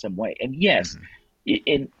buzzing in some way. And yes, Mm-hmm.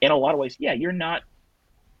 in a lot of ways, yeah, you're not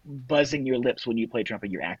buzzing your lips when you play trumpet.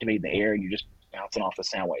 You're activating the air. You're just bouncing off the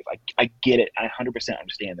sound wave. I get it. I 100%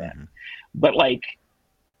 understand that. Mm-hmm. But like,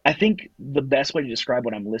 I think the best way to describe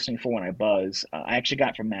what I'm listening for when I buzz, I actually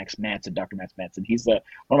got from Max Matson, Dr. Max Matson. He's one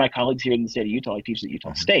of my colleagues here in the state of Utah. He teaches at Utah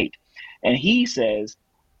Mm-hmm. State, and he says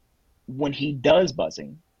when he does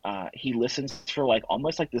buzzing, he listens for like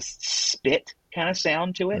almost like this spit kind of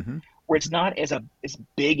sound to it, Mm-hmm. where it's not as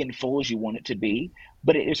big and full as you want it to be,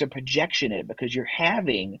 but there's a projection in it because you're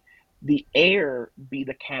having the air be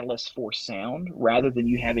the catalyst for sound rather than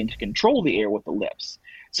you having to control the air with the lips.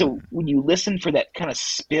 So Mm-hmm. when you listen for that kind of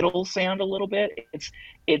spittle sound a little bit,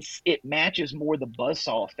 it matches more the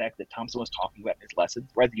buzzsaw effect that Thompson was talking about in his lessons,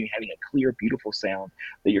 rather than you having a clear, beautiful sound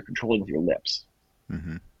that you're controlling with your lips.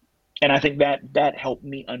 Mm-hmm. And I think that helped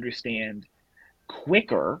me understand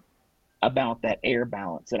quicker about that air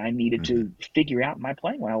balance that I needed Mm-hmm. to figure out in my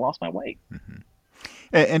playing when I lost my weight. Mm-hmm.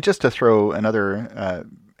 And just to throw another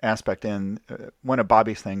aspect in, one of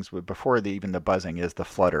Bobby's things before even the buzzing is the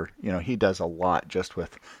flutter. He does a lot just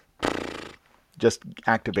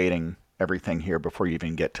activating everything here before you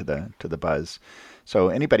even get to the buzz. So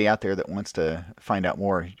anybody out there that wants to find out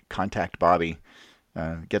more, contact Bobby,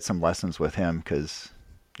 get some lessons with him because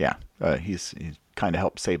yeah, he's kind of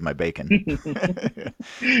helped save my bacon.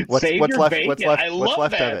 what's Save what's your left? What's bacon. I left? What's love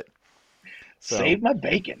left of that. it? So Save my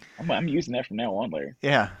bacon. I'm using that from now on, Larry.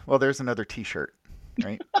 yeah, well, there's another T-shirt,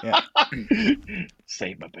 right? Yeah.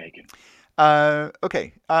 Save my bacon.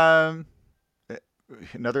 Okay.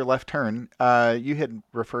 Another left turn. You had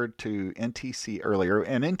referred to NTC earlier,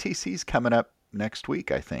 and NTC's coming up next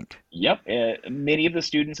week, I think. Yep. Many of the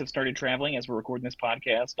students have started traveling as we're recording this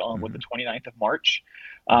podcast on with Mm-hmm. the 29th of March.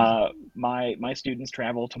 Mm-hmm. My students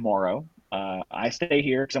travel tomorrow. I stay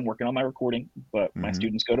here because I'm working on my recording, but my Mm-hmm.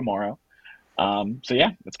 students go tomorrow. So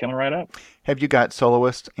yeah, it's coming right up. Have you got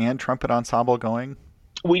soloist and trumpet ensemble going?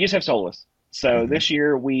 We just have soloists. So Mm-hmm. this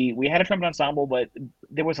year we had a trumpet ensemble, but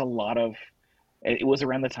there was a lot of. It was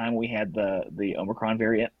around the time we had the Omicron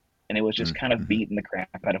variant, and it was just kind of Mm-hmm. beating the crap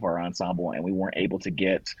out of our ensemble, and we weren't able to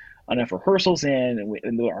get enough rehearsals in.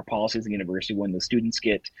 And our policies at the university, when the students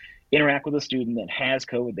interact with a student that has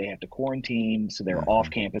COVID, they have to quarantine, so they're Mm-hmm. off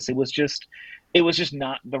campus. It was just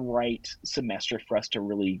not the right semester for us to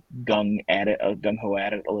really gung ho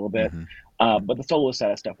at it a little bit. Mm-hmm. But the solo side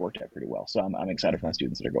of stuff worked out pretty well, so I'm excited for Mm-hmm. my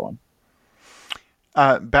students that are going.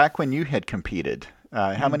 Back when you had competed,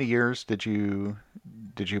 how Mhm. many years did you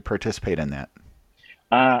participate in that?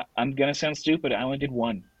 I'm gonna sound stupid. I only did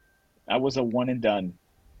one. I was a one and done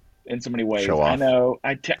in so many ways. Show I off. know.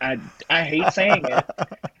 I hate saying it,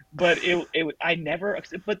 but I never.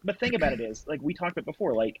 But thing about it is, like we talked about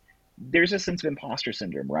before, like there's a sense of imposter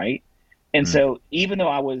syndrome, right? And Mm, so even though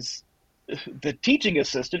I was the teaching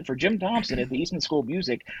assistant for Jim Thompson at the Eastman School of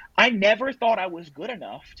Music, I never thought I was good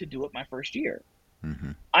enough to do it my first year.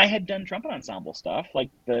 mm-hmm. I had done trumpet ensemble stuff, like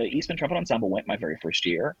the Eastman Trumpet Ensemble went my very first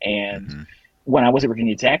year, and Mm-hmm. when I was at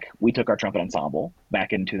Virginia Tech, we took our trumpet ensemble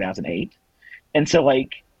back in 2008. And so,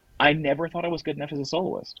 like, I never thought I was good enough as a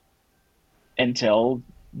soloist until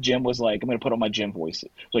Jim was like, I'm going to put on my Jim voice.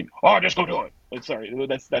 It's like, oh, just go do it. Like, sorry,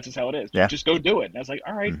 that's just how it is. Yeah. Just go do it. And I was like,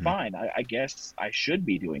 all right, Mm-hmm. fine. I guess I should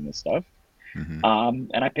be doing this stuff. Mm-hmm.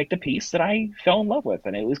 And I picked a piece that I fell in love with,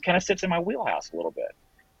 and it was kind of sits in my wheelhouse a little bit.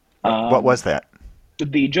 What was Um, that?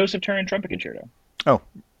 the Joseph Turin Trumpet Concerto. Oh,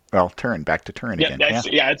 Well, Turin, back to Turin Yeah, again. Yeah.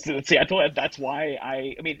 that's yeah. See, I told you that's why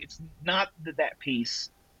I mean, it's not that that piece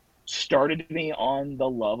started me on the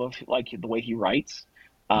love of like the way he writes,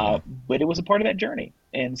 Hmm. but it was a part of that journey.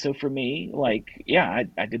 And so for me, like, yeah,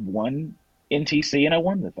 I did one NTC and I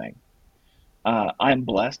won the thing. I'm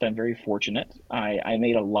blessed. I'm very fortunate. I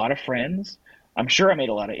made a lot of friends. I'm sure I made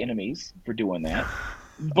a lot of enemies for doing that,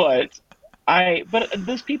 but but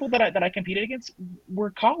those people that I competed against were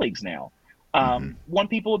colleagues now. Hmm. One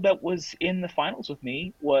people that was in the finals with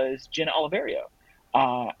me was Jenna Oliverio,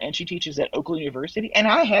 and she teaches at Oakland University, and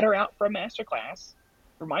I had her out for a master class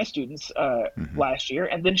for my students Hmm. last year,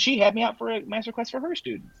 and then she had me out for a master class for her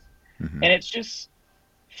students, Hmm. and it's just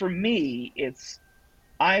for me, it's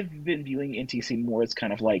I've been viewing NTC more as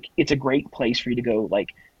kind of like it's a great place for you to go, like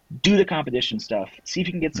do the competition stuff, see if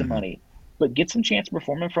you can get some Hmm. money, but get some chance to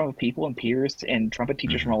perform in front of people and peers and trumpet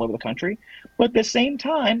teachers Hmm. from all over the country. But at the same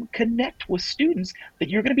time, connect with students that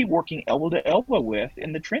you're going to be working elbow to elbow with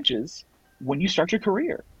in the trenches when you start your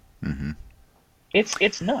career. Hmm.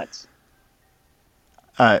 It's nuts.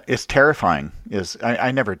 It's terrifying.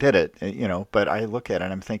 I never did it, but I look at it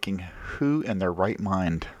and I'm thinking, who in their right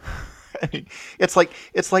mind? It's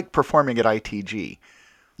like performing at ITG. You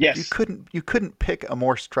Yes, couldn't you couldn't pick a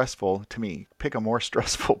more stressful to me pick a more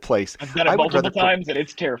stressful place. I've done it I would multiple rather per, times and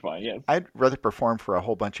it's terrifying. Yes, I'd rather perform for a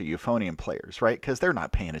whole bunch of euphonium players, right? Because they're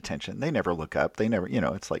not paying attention. They never look up. They never,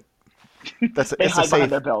 it's like they hide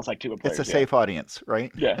behind their belts like tuba it's a players. Yeah, safe audience,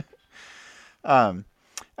 right? yeah. Um,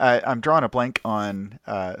 I'm drawing a blank on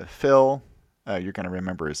Phil. You're going to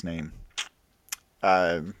remember his name.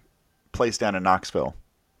 Uh, Plays down in Knoxville.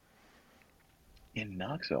 In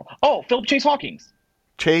Knoxville. Oh, Philip Chase Hawkins.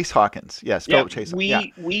 Chase Hawkins. Yes, Yeah, Philip Chase. Yeah.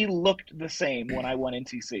 we looked the same when I won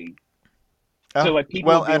NTC. So Oh, like people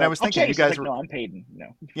well, would be and I like, was "Oh, thinking you Chase," I was guys like, were, "No, I'm Peyden."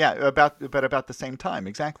 No. yeah, about the same time.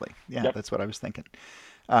 Exactly. Yeah, Yep. that's what I was thinking.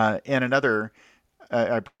 And another,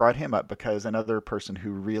 I brought him up because another person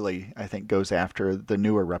who really, I think, goes after the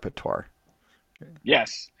newer repertoire.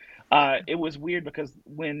 Yes. It was weird because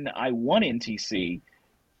when I won NTC,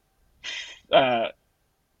 uh,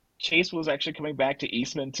 Chase was actually coming back to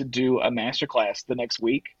Eastman to do a master class the next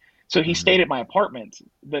week. So he Hmm. stayed at my apartment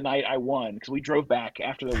the night I won because we drove back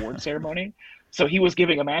after the award ceremony. So he was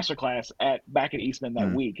giving a master class at back at Eastman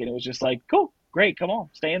that week, and it was just like, cool, great, come on,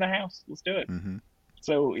 stay in the house, let's do it. Mm-hmm.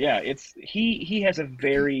 So yeah, it's he has a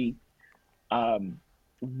very um,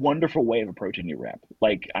 wonderful way of approaching new rep.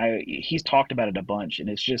 Like he's talked about it a bunch, and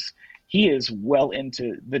it's just he is well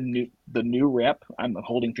into the new rep. I'm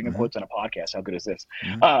holding finger Hmm. quotes on a podcast. How good is this?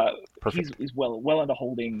 Hmm. Uh, Perfect. he's well into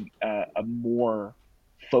holding a more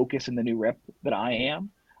focus in the new rep that I am.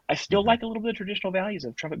 I still Hmm. like a little bit of traditional values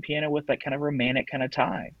of trumpet piano with that kind of romantic kind of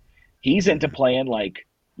tie. He's into Hmm. playing like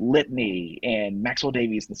Litany and Maxwell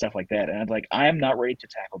Davies and stuff like that. And I'm like, I am not ready to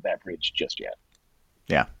tackle that bridge just yet.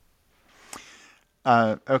 Yeah.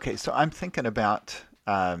 Okay, so I'm thinking about.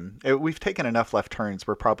 We've taken enough left turns.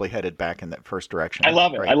 We're probably headed back in that first I direction,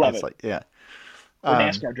 love it. I right? love It's it. like, yeah. We're NASCAR I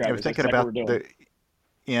was drivers. That's thinking exactly what about we're doing.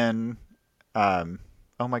 the in.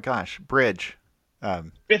 Oh my gosh, bridge.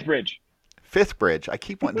 Um, Fifth bridge. Fifth bridge. I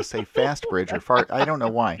keep wanting to say fast bridge or far. I don't know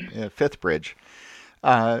why. Fifth bridge.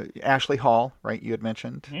 Ashley Hall, right? You had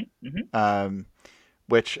mentioned. Hmm. Um,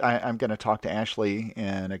 which I'm going to talk to Ashley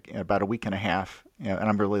in about a week and a half, and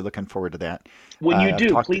I'm really looking forward to that. When you I've do,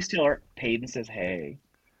 talked. please tell her Peyden says hey.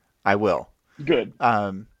 I will. Good.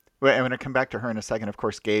 Well, I'm going to come back to her in a second. Of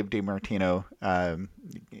course, Gabe DiMartino,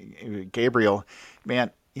 Gabriel,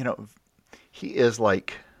 man, he is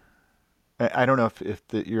like. I don't know if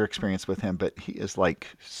your experience with him, but he is like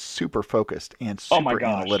super focused and Oh my super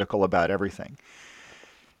gosh. analytical about everything.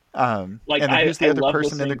 Like And then who's the I other love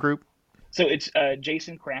person in the listening. group? So it's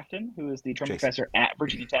Jason Crafton, who is the trumpet Jason. professor at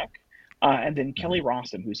Virginia Tech, and then Hmm. Kelly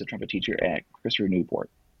Rawson, who's the trumpet teacher at Christopher Newport.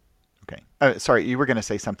 Okay. Sorry, you were going to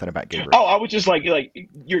say something about Gabriel. Oh, I was just like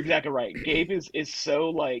you're exactly right. Gabe is so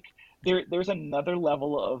like there's another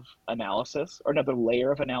level of analysis or another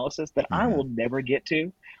layer of analysis that I Hmm. will never get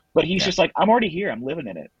to. But he's Yeah. just like, I'm already here. I'm living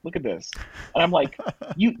in it. Look at this. And I'm like,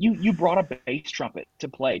 you brought a bass trumpet to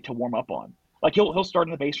play to warm up on. Like he'll start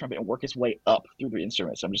on the bass trumpet and work his way up through the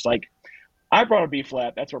instruments. I'm just like, I brought a B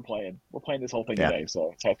flat. That's what we're playing. We're playing this whole thing Yeah. today, so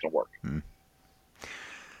that's how it's gonna work. Mm.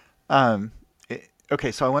 Um,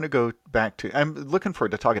 okay, so I want to go back to. I'm looking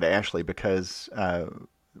forward to talking to Ashley because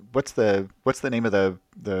what's the name of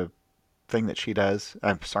the thing that she does?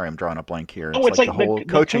 I'm sorry, I'm drawing a blank here. Oh, It's it's like the like whole the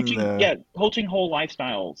coaching coaching, the. yeah, coaching whole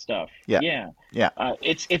lifestyle stuff. Yeah. Yeah, Yeah.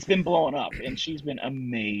 it's been blowing up, and she's been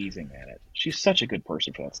amazing at it. She's such a good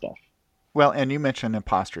person for that stuff. Well, and you mentioned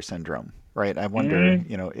imposter syndrome, right? I wonder,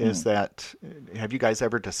 Hmm. is that, have you guys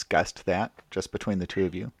ever discussed that just between the two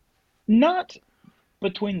of you? Not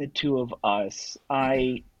between the two of us.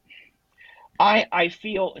 I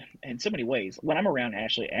feel in so many ways when I'm around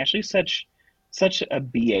Ashley. Ashley's such a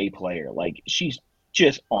BA player. Like she's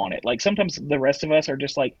just on it. Like sometimes the rest of us are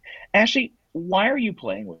just like, Ashley, why are you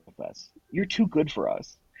playing with us? You're too good for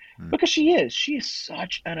us. Mm, Because she is. She is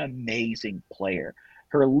such an amazing player.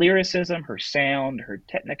 Her lyricism, her sound, her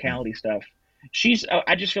mm, technicality stuff.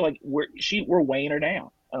 I just feel like we're weighing her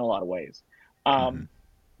down in a lot of ways. mhm, Um,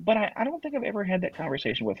 but I don't think I've ever had that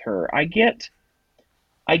conversation with her. I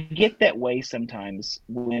get that way sometimes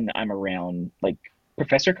when I'm around like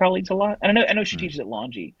professor colleagues a lot. And I know she mm, teaches at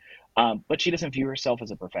Longy, but she doesn't view herself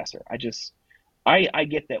as a professor. I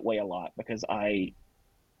get that way a lot because I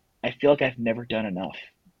feel like I've never done enough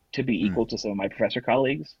to be mm, equal to some of my professor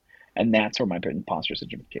colleagues, and that's where my imposter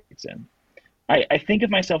syndrome kicks in. I think of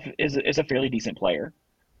myself as a fairly decent player.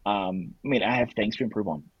 I mean, I have things to improve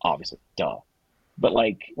on, obviously, duh. But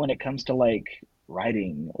like when it comes to like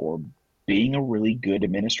writing or being a really good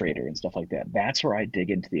administrator and stuff like that, that's where I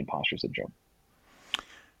dig into the imposter syndrome.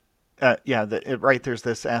 yeah, right. There's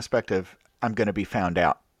this aspect of I'm going to be found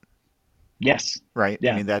out, Yes. right? I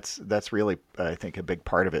Yeah. mean, that's really, I think, a big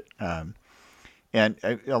part of it. And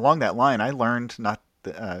along that line, I learned not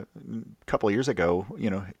a couple of years ago.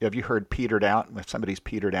 Have you heard petered out? If somebody's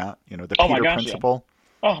petered out, the Oh my Peter gosh, yeah. principle,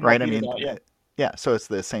 Oh, I'm all right? I petered mean, out. Yeah. yeah. So it's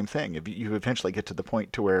the same thing. If you eventually get to the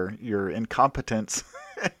point to where your incompetence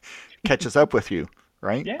catches up with you,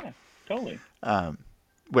 right? Yeah. Totally. Um,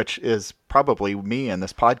 which is probably me in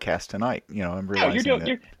this podcast tonight. I'm Oh, you're realizing doing that.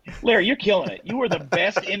 you're Larry, you're killing it. You are the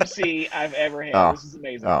best MC I've ever had. Oh, This is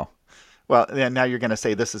amazing. oh. Well, then now you're going to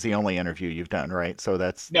say this is the only interview you've done, right? So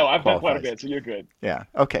No, that I've done quite a qualifies. bit, so you're good. Yeah.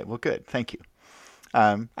 Okay. Well, good. Thank you.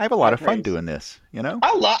 I have a lot High of fun praise. doing this.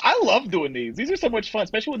 I love doing these. These are so much fun,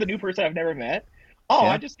 especially with a new person I've never met. Oh,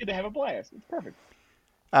 I Yeah. just get to have a blast. It's perfect.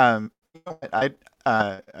 You know what,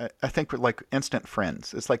 I think we're like instant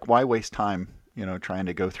friends. It's like why waste time, trying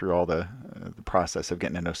to go through all the process of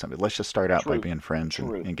getting to know somebody. Let's just start out by Truth. being friends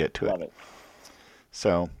and, Truth. and get to it. Love it.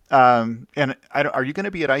 So, and are you going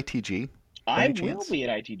to be at ITG by I any will chance? be at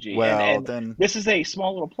ITG. And Well, and then, this is a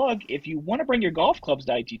small little plug. If you want to bring your golf clubs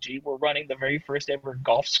to ITG, we're running the very first ever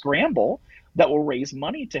golf scramble that will raise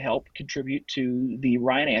money to help contribute to the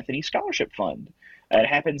Ryan Anthony Scholarship Fund. It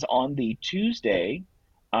happens on the Tuesday,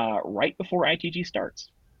 right before ITG starts.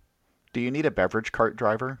 do you need a beverage cart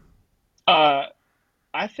driver? Uh,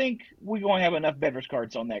 I think we're going to have enough beverage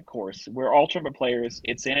carts on that course. We're all tournament players.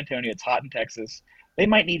 It's San Antonio. It's hot in Texas. They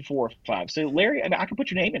might need 4 or 5. So, Larry, I mean, I can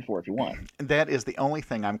put your name in for it if you want. That is the only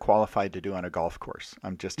thing I'm qualified to do on a golf course.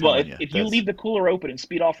 I'm just Well, telling if, you. if you That's leave the cooler open and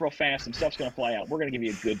speed off real fast, some stuff's going to fly out. We're going to give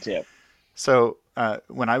you a good tip. so.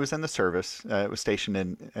 When I was in the service, it was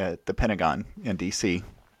stationed at the Pentagon in D.C.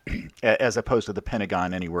 As opposed to the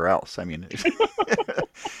Pentagon anywhere else. I mean,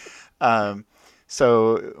 um,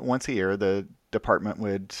 so once a year, the department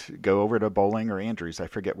would go over to Bowling or Andrews. I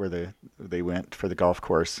forget where they went for the golf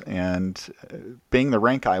course. And being the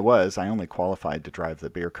rank I was, I only qualified to drive the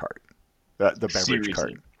beer cart, the beverage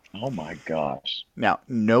cart. Seriously. Oh my gosh. Now,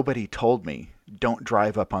 nobody told me don't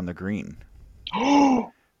drive up on the green.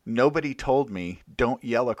 Nobody told me don't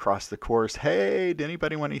yell across the course, hey, did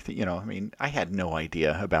anybody want anything? I mean, I had no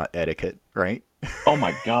idea about etiquette, right? Oh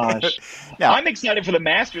my gosh. Now, I'm excited for the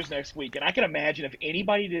Masters next week, and I can imagine if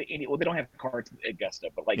anybody did any, well, they don't have carts at Augusta,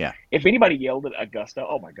 but like yeah, if anybody yelled at Augusta,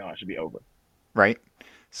 oh my gosh, it'd be over. right.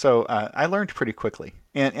 So I learned pretty quickly,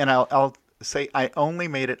 and I'll say I only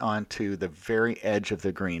made it onto the very edge of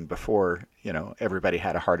the green before everybody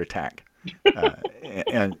had a heart attack, uh,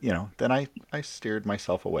 and then I steered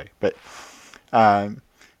myself away. But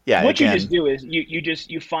yeah, What you just again, do is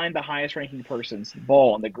you find the highest ranking person's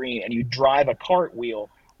ball on the green and you drive a cartwheel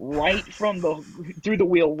right from the through the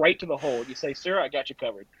wheel right to the hole. You say, "Sir, I got you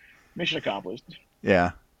covered." Mission accomplished.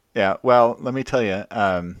 yeah, yeah. Well, let me tell you,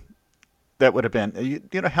 that would have been.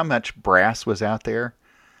 You know how much brass was out there?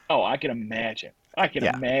 Oh, I can imagine. I can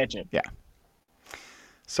Yeah, imagine. yeah.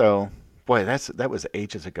 So, boy, that was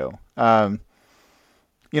ages ago.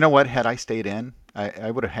 You know what? Had I stayed in,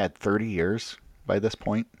 I would have had 30 years by this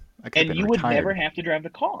point. I could have And been you would never retired. have to drive the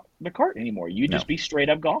cart anymore. You'd No. just be straight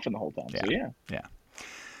up golfing the whole time. Yeah. So yeah. Yeah.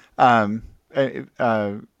 Um, uh,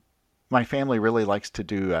 uh, my family really likes to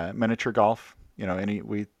do miniature golf.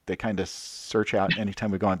 They kind of search out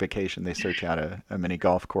anytime we go on vacation. They search out a mini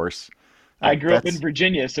golf course. I grew up in That's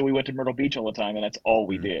Virginia, so we went to Myrtle Beach all the time, and that's all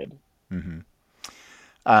we mm, did. hmm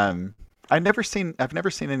um, I've never seen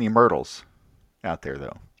any myrtles out there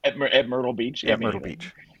though At Myrtle Beach. Yeah, at me Myrtle neither.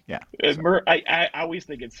 Beach. Yeah. At So I always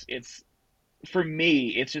think it's for me,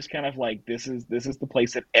 it's just kind of like this is the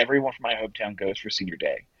place that everyone from my hometown goes for senior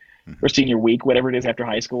day. Hmm. or senior week, whatever it is after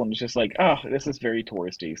high school, and it's just like, oh, this is very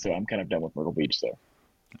touristy. So I'm kind of done with Myrtle Beach. So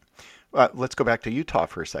Let's go back to Utah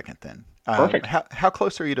for a second then. perfect. How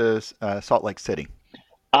close are you to Salt Lake City?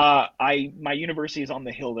 I my university is on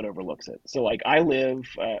the hill that overlooks it. So like I live,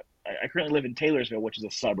 I currently live in Taylorsville, which is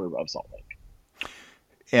a suburb of Salt Lake.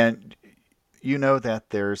 And you know that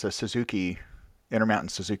there's a Intermountain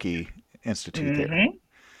Suzuki Institute there. Mm-hmm.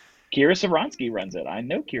 Kira Savronsky runs it. I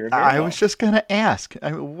know Kira very I was well. just going to ask.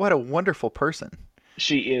 I mean, what a wonderful person.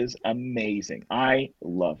 She is amazing. I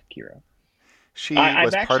love Kira. She I've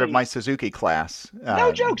was part of my actually, Suzuki class.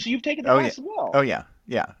 no joke. So you've taken the Oh yeah, class as well. oh yeah,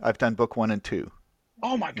 yeah. I've done book one and two.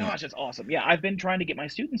 Oh my Yeah. gosh, that's awesome. Yeah, I've been trying to get my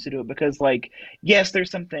students to do it because like, yes, there's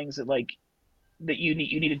some things that like that you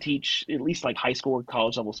need to teach at least like high school or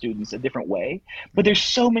college level students a different way. But Mhm. there's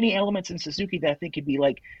so many elements in Suzuki that I think could be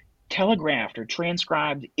like telegraphed or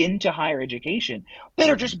transcribed into higher education that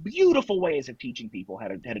are Mhm. just beautiful ways of teaching people how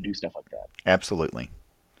to do stuff like that. Absolutely.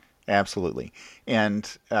 Absolutely.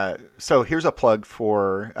 And so here's a plug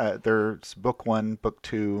for there's book one, book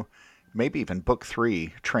two, maybe even book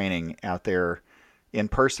three training out there in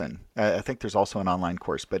person. I think there's also an online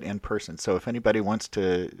course, but in person. So if anybody wants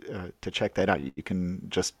to check that out, you can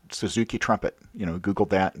just Suzuki Trumpet, Google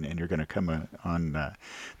that, and you're going to come on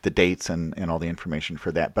the dates and all the information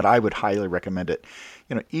for that. But I would highly recommend it.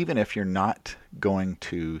 Even if you're not going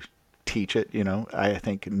to teach it, I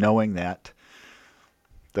think knowing that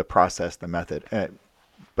the process, the method.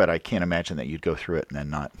 But I can't imagine that you'd go through it and then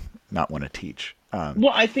not want to teach.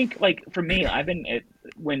 Well, I think like for me, I've been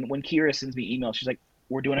when Kira sends me emails, she's like,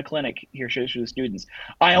 "We're doing a clinic here, shows for the students."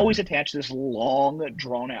 I Mhm. always attach this long,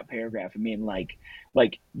 drawn out paragraph of me and like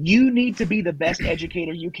you need to be the best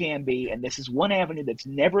educator you can be, and this is one avenue that's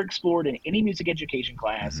never explored in any music education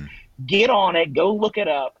class. Mhm. Get on it, go look it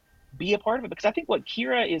up, be a part of it, because I think what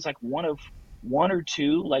Kira is like one or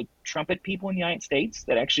two like trumpet people in the United States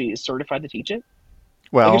that actually is certified to teach it.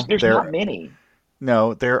 Like Well, there's not many.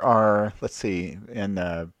 no, there are. Let's see. In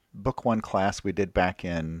the book one class we did back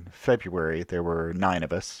in February, there were 9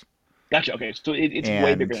 of us, Gotcha. Okay, so it's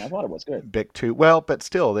way bigger and than I thought it was. Good. book two. Well, but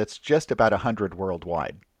still, it's just about 100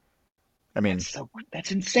 worldwide. I mean,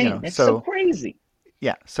 That's insane. That's so so crazy.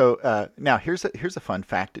 yeah. So now here's a fun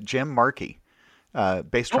fact. Jim Markey,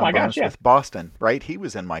 bass Oh my gosh, trombonist yeah. with Boston, right? He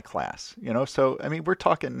was in my class. So I mean, we're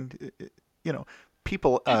talking, you know,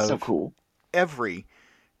 people That's so of cool. every.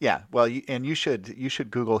 Yeah, well, and you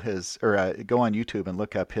should Google his or go on YouTube and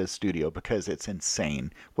look up his studio because it's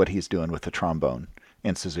insane what he's doing with the trombone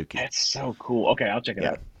in Suzuki. That's so cool. Okay, I'll check it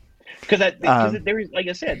Yeah. out. Because Um, there is, like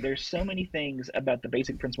I said, there's so many things about the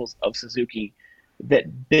basic principles of Suzuki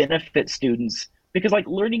that benefit students. Because like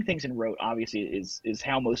learning things in rote obviously is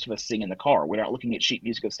how most of us sing in the car. We're not looking at sheet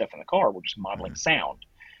music of stuff in the car. We're just modeling sound.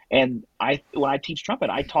 And I when I teach trumpet,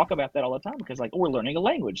 I talk about that all the time because like, oh, we're learning a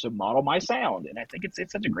language, so model my sound. And I think it's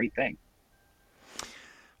such a great thing.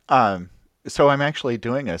 um, so I'm actually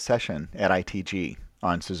doing a session at ITG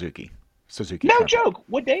on Suzuki No trumpet. joke.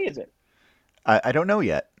 What day is it? I don't know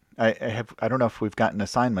yet. I don't know if we've gotten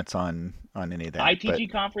assignments on any of that, but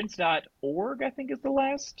itgconference.org, I think is the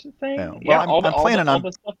last thing. well, Yeah, all the I'm all the planning all on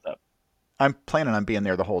the stuff's up. I'm planning on being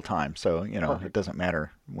there the whole time, so it Perfect. doesn't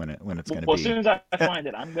matter when it's going to Well, as be. soon as I find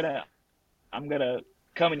it, I'm gonna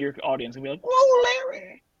come in your audience and be like, "Whoa,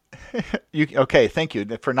 Larry!" You okay? Thank you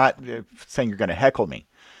for not saying you're going to heckle me.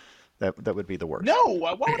 That would be the No, worst.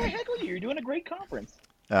 why would I heckle you? You're doing a great conference.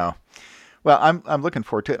 Oh, well, I'm looking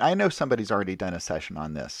forward to it. I know somebody's already done a session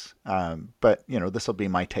on this, but this will be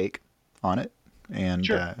my take on it. And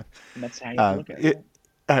Sure, and that's how you have to look at it. Yeah.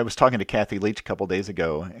 I was talking to Kathy Leach a couple days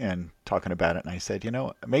ago and talking about it, and I said,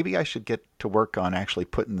 maybe I should get to work on actually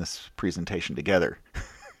putting this presentation together.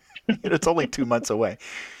 It's only 2 months away,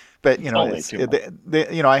 but It's only it's 2 months.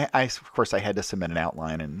 I of course I had to submit an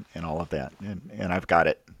outline and all of that, and I've got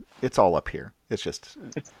it. It's all up here. It's just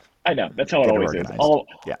It's, I know that's how it get it always is. organized. All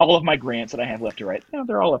Yeah, all of my grants that I have left to write, no,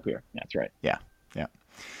 they're all up here. That's right. yeah, yeah.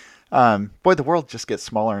 Boy, the world just gets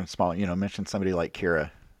smaller and smaller. Mention somebody like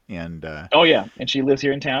Kira, and Oh yeah, and she lives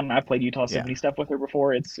here in town. I've played Utah yeah, Symphony stuff with her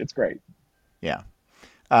before. It's great. yeah.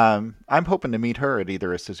 I'm hoping to meet her at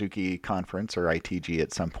either a Suzuki conference or ITG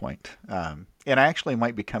at some point. And I actually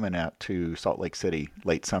might be coming out to Salt Lake City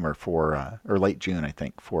late summer or late June, I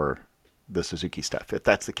think, for the Suzuki stuff. If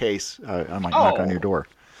that's the case, I might knock on your Oh, door.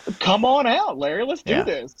 come on out, Larry. Let's do Yeah.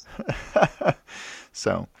 this.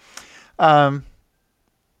 So, um,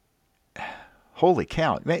 holy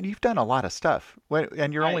cow, man, you've done a lot of stuff.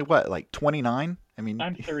 And you're only I what, like 29? I mean,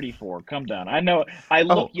 I'm 34. Come down. I know I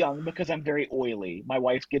look oh, young because I'm very oily. My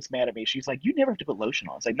wife gets mad at me. She's like, "You never have to put lotion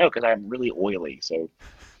on." It's like, no, because I'm really oily. So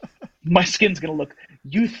my skin's gonna look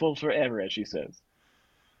youthful forever, as she says.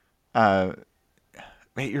 uh,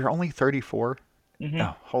 wait, you're only 34?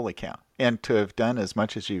 Hmm. Oh, holy cow! And to have done as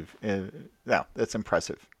much as you've, yeah, that's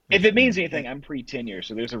impressive. If it means And anything, I'm pre-tenure,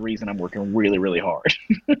 so there's a reason I'm working really, really hard.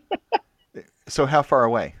 so, how far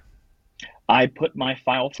away? I put my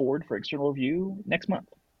file forward for external review next month.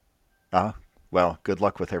 Uh, well, good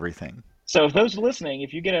luck with everything. So if those listening,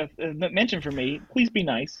 if you get a mention from me, please be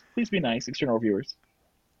nice. Please be nice, external reviewers.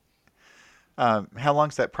 How long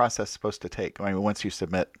is that process supposed to take? I mean, once you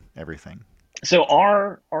submit everything. So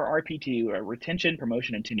our RPT, retention,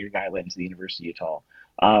 promotion, and tenure guidelines at the University of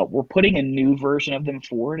Utah, we're putting a new version of them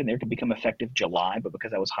forward, and they're to become effective July. But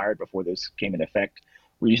because I was hired before those came into effect,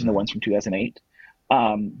 we're using the Mm-hmm. ones from 2008.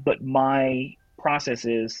 But my process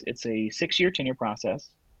is it's a 6-year tenure process.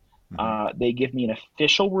 Mm-hmm. They give me an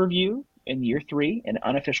official review in year 3 and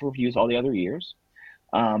unofficial reviews all the other years.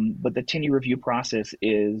 But the tenure review process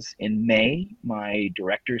is in May. My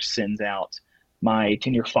director sends out my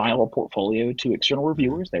tenure file or portfolio to external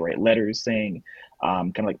Mm-hmm. reviewers. They write letters saying,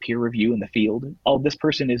 kind of like peer review in the field. Oh, this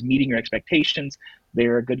person is meeting your expectations.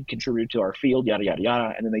 They're a good contributor to our field, yada, yada,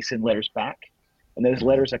 yada. And then they send letters back. And those Mm-hmm.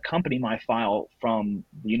 letters accompany my file from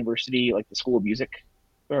the university, like the School of Music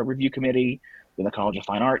review committee, then the College of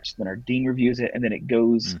Fine Arts, then our dean reviews it, and then it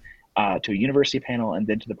goes to a university panel and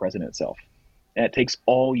then to the president itself. And it takes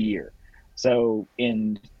all year. So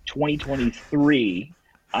in 2023,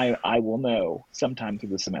 I will know sometime through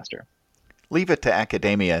the semester. Leave it to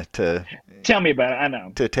academia Tell me about it. I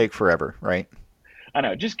know. to take forever, right? I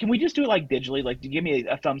know. Just can we just do it like digitally? Like, give me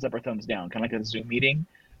a thumbs up or thumbs down, kind of like a Zoom meeting.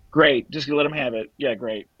 Great. Just let them have it. Yeah,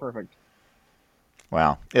 great. Perfect.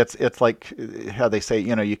 Wow, it's like how they say,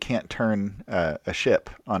 you can't turn a ship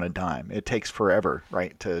on a dime. It takes forever,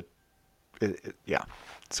 right? Yeah.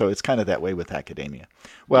 So it's kind of that way with academia.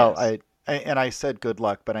 Well, Yes. and I said good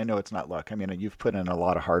luck, but I know it's not luck. I mean, you've put in a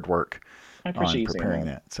lot of hard work I on appreciate you saying preparing that.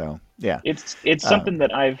 that. So yeah. It's Um, something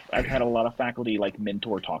that I've had a lot of faculty like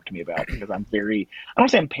mentor talk to me about because I'm very I don't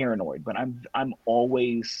say I'm paranoid, but I'm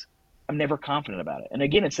never confident about it. And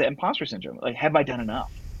again, it's the imposter syndrome. Like, have I done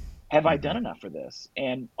enough? Have I mhm, done enough for this?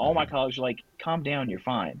 And all my mhm, colleagues are like, calm down, you're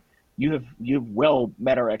fine. You've well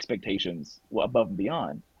met our expectations above and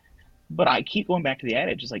beyond. But I keep going back to the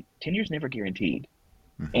adage, it's like tenure's never guaranteed.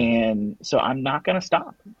 mhm, And so I'm not gonna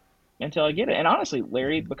stop until I get it. And honestly,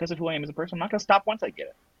 Larry, mhm, because of who I am as a person, I'm not gonna stop once I get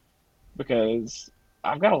it because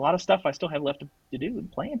I've got a lot of stuff I still have left to do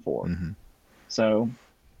and plan for. mhm. So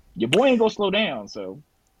your boy ain't gonna slow down. So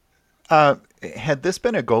Uh, had this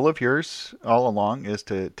been a goal of yours all along, is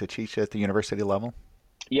to teach at the university level?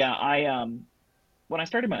 yeah, I when I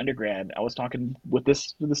started my undergrad, I was talking with the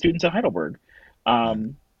students at Heidelberg. Mm,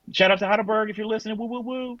 Um, Shout out to Heidelberg if you're listening. Woo woo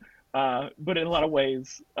woo. But in a lot of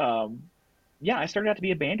ways, yeah, I started out to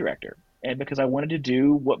be a band director, and because I wanted to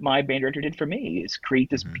do what my band director did for me, is create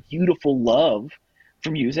this mhm, beautiful love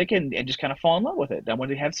for music and just kind of fall in love with it. I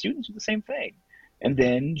wanted to have students do the same thing. And mhm,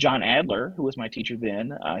 then John Adler, who was my teacher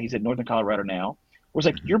then, he's at Northern Colorado now, was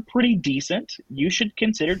like, mhm, "You're pretty decent. You should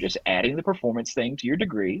consider just adding the performance thing to your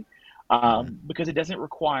degree." mhm, Because it doesn't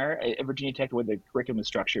require at Virginia Tech the way the curriculum is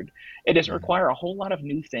structured. It doesn't mhm, require a whole lot of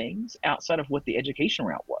new things outside of what the education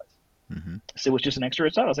route was. mhm, So it was just an extra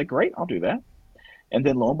aside. I was like, great, I'll do that. And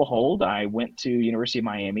then lo and behold, I went to University of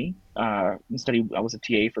Miami and studied. I was a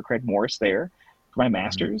TA for Craig Morris there for my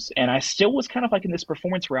mhm, master's, and I still was kind of like in this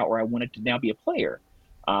performance route where I wanted to now be a player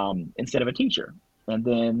instead of a teacher. And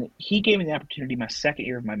then he gave me the opportunity my second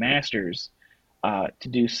year of my master's to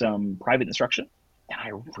do some private instruction, and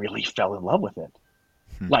I really fell in love with it.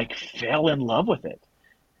 mhm, Like fell in love with it.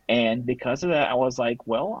 And because of that, I was like,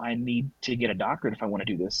 well, I need to get a doctorate if I want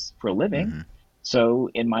to do this for a living. mhm, So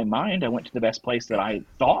in my mind, I went to the best place that I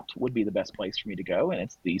thought would be the best place for me to go, and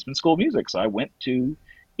it's the Eastman School of Music. So I went to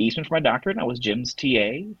Eastman for my doctorate, and I was Jim's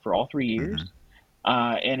TA for all 3 years, mhm,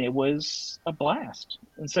 and it was a blast.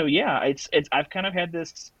 And so yeah, it's I've kind of had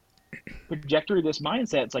this trajectory, this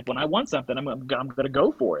mindset. It's like when I want something, I'm going to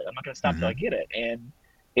go for it. I'm not going to stop till I mhm, get it, and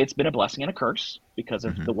it's been a blessing and a curse because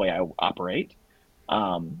of mhm. the way I operate.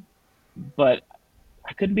 Um, but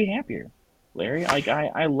I couldn't be happier, Larry.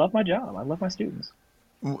 I love my job. I love my students.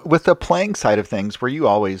 With the playing side of things, were you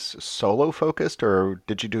always solo focused, or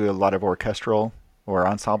did you do a lot of orchestral or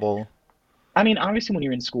ensemble? I mean, obviously, when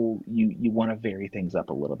you're in school, you want to vary things up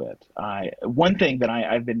a little bit. One thing that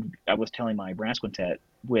I was telling my brass quintet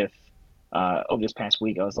with over this past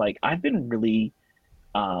week, I was like, I've been really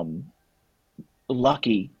um,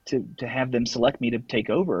 lucky to have them select me to take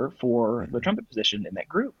over for the Mm-hmm. trumpet position in that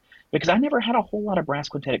group because I never had a whole lot of brass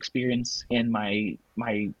quintet experience in my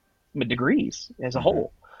degrees as a Mm-hmm.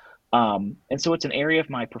 whole. And so it's an area of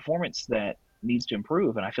my performance that needs to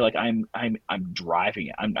improve, and I feel like I'm driving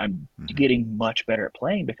it. I'm Mm-hmm. getting much better at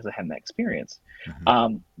playing because I have that experience.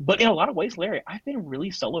 Mm-hmm. But in a lot of ways, Larry, I've been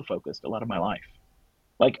really solo focused a lot of my life.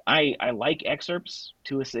 Like I like excerpts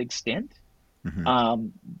to an extent. Mm-hmm.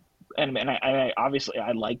 Um, and I obviously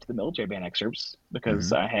I liked the military band excerpts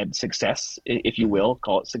because Mm-hmm. I had success, if you Mm-hmm. will,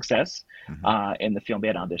 call it success, Mm-hmm. in the film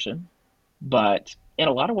band audition. But in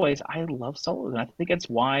a lot of ways, I love solos, and I think that's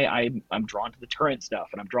why I'm drawn to the Turret stuff,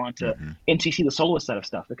 and I'm drawn to Mm-hmm. NTC, the soloist set of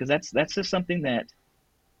stuff, because that's just something that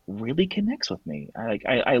really connects with me.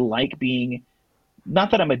 I like being,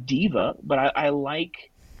 not that I'm a diva, but I like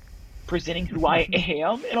presenting who I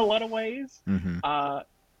am in a lot of ways. Mm-hmm. Uh,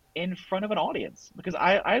 in front of an audience because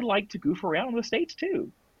I like to goof around on the stage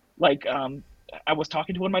too. Like I was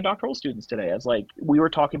talking to one of my doctoral students today. I was like, we were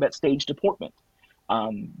talking about stage deportment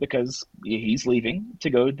because he's leaving to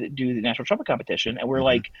go do the national trumpet competition, and we're Mm-hmm.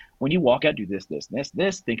 like, when you walk out, do this, this, this,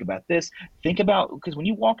 this. Think about this. Think about because when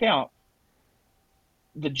you walk out,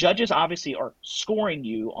 the judges obviously are scoring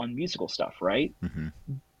you on musical stuff, right? Mm-hmm.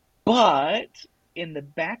 But in the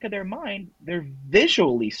back of their mind, they're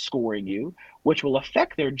visually scoring you, which will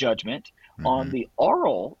affect their judgment on Mm-hmm. the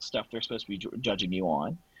oral stuff they're supposed to be judging you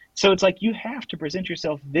on. So it's like you have to present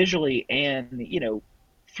yourself visually and,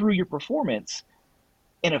 through your performance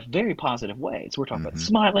in a very positive way. So we're talking about Mm-hmm.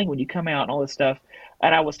 smiling when you come out and all this stuff.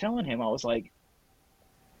 And I was telling him, I was like,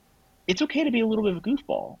 it's okay to be a little bit of a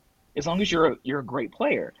goofball as long as you're a great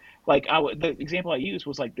player. Like the example I used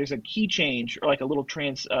was like there's a key change or like a little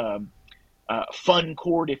fun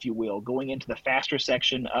chord, if you will, going into the faster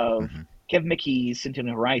section of Mm-hmm. Kevin McKee's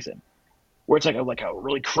Centennial Horizon, where it's like a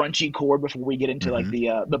really crunchy chord before we get into like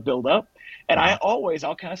Mm-hmm. the build up. And Uh-huh.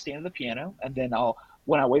 I'll kind of stand at the piano, and then I'll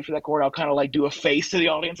when I wait for that chord, I'll kind of like do a face to the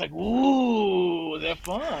audience, like "Ooh, they're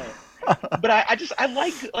fun." But I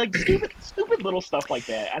like stupid little stuff like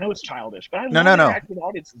that. I know it's childish, but I No, love no, no. interacting with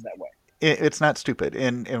audiences that way. It's not stupid.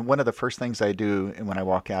 And one of the first things I do when I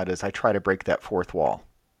walk out is I try to break that fourth wall.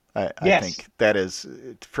 I Yes. think that is,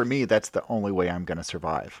 for me, that's the only way I'm going to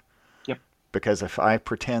survive. Yep. Because if I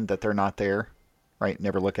pretend that they're not there, right,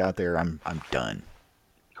 never look out there, I'm done.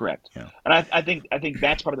 Correct. You know. And I think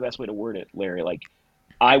that's probably the best way to word it, Larry. Like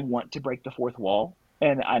I want to break the fourth wall.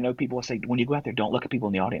 And I know people will say, when you go out there, don't look at people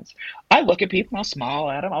in the audience. I look at people and I'll smile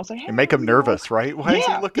at them. I'll say, And make hey, them nervous, right? Why is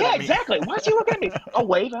he yeah, looking yeah, at me? exactly. Why is he looking at me? I'll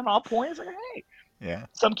wave and I'll point. It's like, hey. Yeah.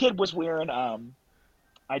 Some kid was wearing,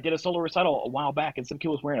 I did a solo recital a while back and some kid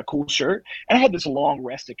was wearing a cool shirt. And I had this long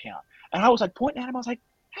rest account. And I was like pointing at him. I was like,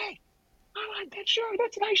 hey, I like that shirt.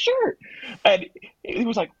 That's a nice shirt. And he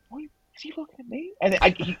was like, what? Is he looking at me? And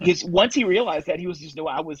once he realized that he was just no,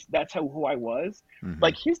 that's who I was. Hmm.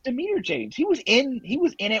 Like his demeanor changed. He was in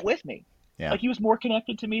it with me. Yeah. Like he was more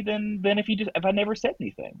connected to me than if I never said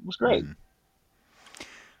anything. It was great. Hmm.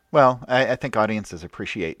 Well, I think audiences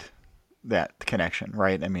appreciate that connection,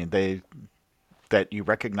 right? I mean, that you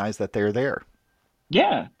recognize that they're there.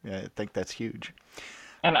 Yeah, I think that's huge.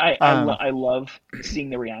 and Um, I love seeing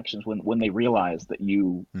the reactions when they realize that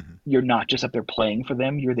mhm. you're not just up there playing for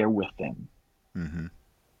them, you're there with them. Hmm.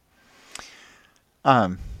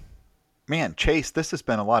 Um, Man, Chase, this has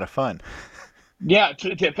been a lot of fun. Yeah,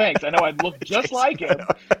 thanks. I know I look just Chase, like him.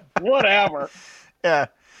 Whatever. yeah.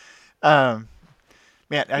 Um,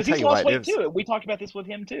 Man, I Because tell he's you lost what, it weight was, too. We talked about this with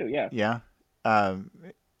him too. Yeah. yeah. Um,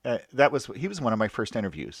 he was one of my first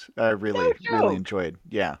interviews. I No really, really joke. enjoyed.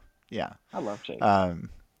 Yeah, yeah. I love Chase. Um,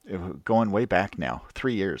 Going way back now,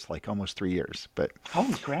 3 years, like almost 3 years. But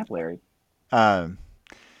Holy crap, Larry. um,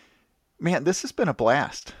 man, this has been a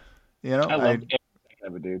blast. You know, I I love every second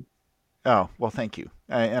of it, dude. Oh, well, thank you.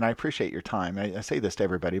 And I appreciate your time. I say this to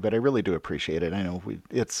everybody, but I really do appreciate it. I know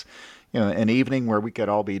it's, an evening where we could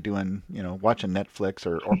all be doing, watching Netflix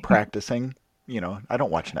or practicing. I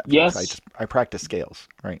don't watch Netflix. Yes, I practice scales,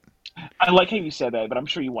 right? I like how you said that, but I'm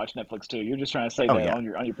sure you watch Netflix too. You're just trying to say Oh that yeah. on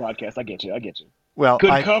your podcast. I get you. I get you. Well,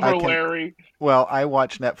 Good I cover, can, Larry. well, I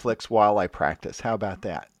watch Netflix while I practice. How about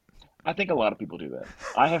that? I think a lot of people do that.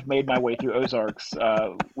 I have made my way through Ozarks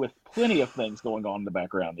with plenty of things going on in the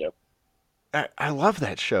background. Yep. I love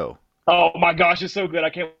that show. Oh my gosh, it's so good. I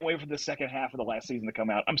can't wait for the second half of the last season to come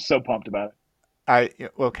out. I'm so pumped about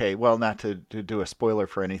it. Okay, well, not to do a spoiler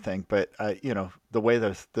for anything, but the way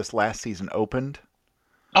this last season opened,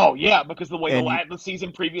 Oh yeah, because the way and the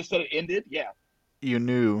season previous that it ended. Yeah. you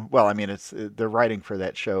knew, well, I mean, it's the writing for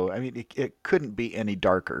that show. I mean, it couldn't be any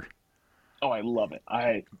darker. Oh, I love it.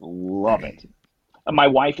 I love it. My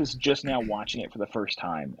wife is just now watching it for the first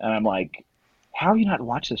time, and I'm like, "How have you not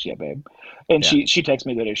watched this yet, babe?" And Yeah. she texts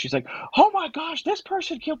me later. She's like, "Oh my gosh, this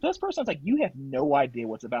person killed this person." I was like, "You have no idea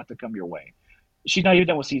what's about to come your way." She's not even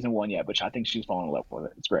done with season one yet, but I think she's falling in love with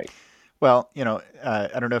it. It's great. Well, I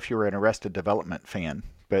don't know if you were an Arrested Development fan,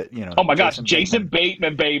 but Oh my gosh, Jason Jason Bateman.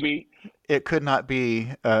 Bateman, baby. It could not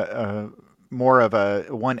be more of a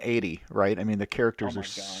 180, right? I mean, the Oh characters are my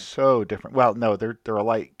gosh. so different. Well, no, they're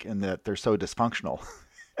alike in that they're so dysfunctional,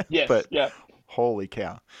 Yes, but yeah. holy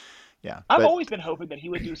cow, yeah. I've But always been hoping that he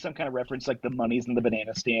would do some kind of reference like the mummies and the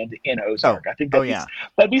banana stand in oh, Ozark. I think oh yeah,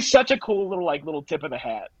 that'd be such a cool little tip of the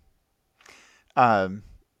hat. um,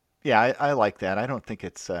 yeah. I like that. I don't think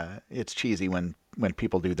it's cheesy when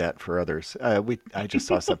people do that for others. I just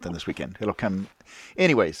saw something this weekend. It'll come,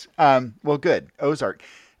 anyways. Well, good. Ozark.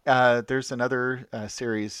 There's another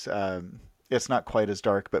series. It's not quite as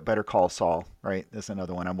dark, but Better Call Saul. Right, there's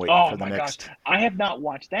another one. I'm waiting Oh for the my gosh, next I have not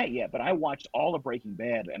watched that yet, but I watched all of Breaking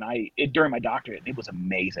Bad, and during my doctorate, it was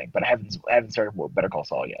amazing. But I haven't started Better Call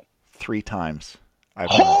Saul yet. 3 times.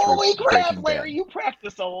 I've gone through Holy crap, Breaking Larry, Bad. you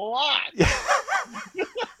practice a lot. Yeah.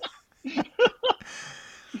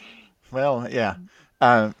 Well, yeah.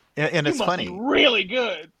 And You it's must be funny. really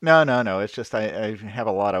good. No, no, no. It's just I have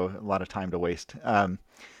a lot of time to waste.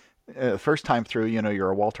 First time through, you're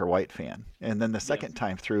a Walter White fan, and then the second Yes,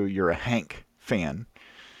 time through, you're a Hank fan.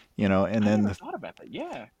 And I then never thought about that.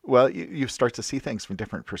 Yeah. well, you start to see things from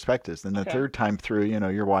different perspectives. Then the Okay. third time through,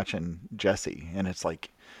 you're watching Jesse, and it's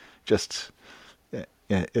like just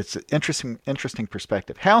it's an interesting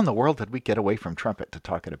perspective. How in the world did we get away from trumpet to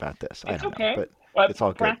talking about this? I It's don't know, okay. but it's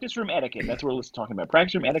all good. Practice room etiquette. That's what we're talking about.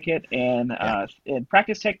 Practice room etiquette Yeah, and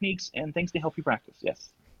practice techniques and things to help you practice.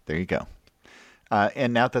 Yes. there you go.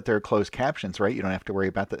 And now that there are closed captions, right, you don't have to worry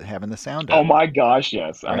about having the sound Oh up, my gosh,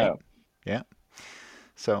 yes, I right? know. Yeah.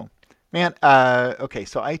 So, man, okay,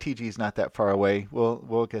 so ITG is not that far away.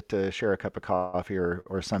 We'll get to share a cup of coffee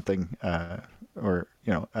or something, or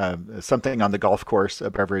something on the golf course, a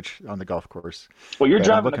beverage on the golf course. Well, you're But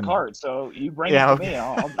I'm driving the looking, cart, so you bring them yeah, to okay. me.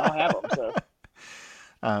 I'll have them. So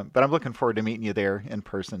But I'm looking forward to meeting you there in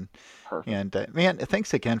person. perfect. And man,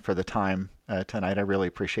 thanks again for the time tonight. I really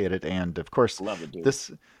appreciate it. And of course, Love it, dude.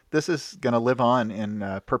 this this is going to live on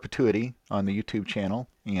in perpetuity on the YouTube channel.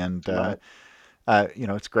 And Love it.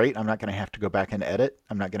 it's great. I'm not going to have to go back and edit.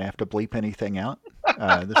 I'm not going to have to bleep anything out.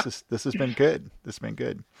 This has been good. This has been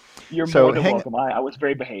good. You're So more than hang, welcome. I was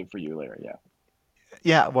very behaved for you, Larry. Yeah.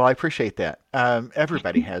 yeah. Well, I appreciate that.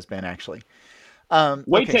 Everybody has been actually.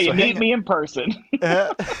 Wait Okay, till you so meet me in person.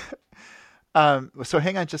 uh, so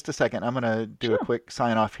hang on just a second. I'm going to do a Sure. quick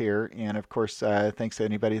sign off here, and of course, thanks to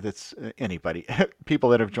anybody, people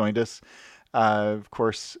that have joined us. Of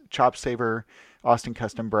course, Chop Saver, Austin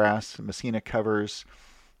Custom Brass, Messina Covers,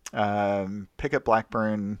 Pickup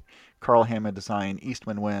Blackburn, Carl Hammond Design,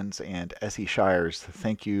 Eastman Winds, and SE Shires.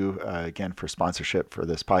 Thank you again for sponsorship for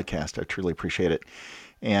this podcast. I truly appreciate it.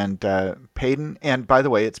 And Peyden, and by the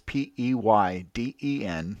way, it's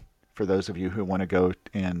Peyden for those of you who want to go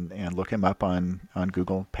and look him up on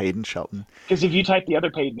Google, Peyden Shelton. Because if you type the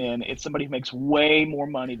other paid in, it's somebody who makes way more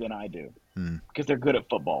money than I do Mm, because they're good at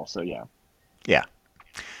football. So yeah. yeah.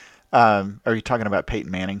 Are you talking about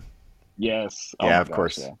Peyton Manning? Yes. Oh Yeah, my of gosh.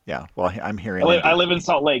 course. Yeah. Yeah. Well, I'm here I in live, I Indy. live in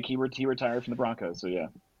Salt Lake. He retired from the Broncos. So yeah.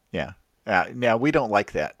 Yeah. Now we don't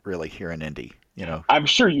like that really here in Indy. I'm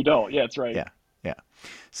sure you don't. Yeah, that's right. Yeah. Yeah.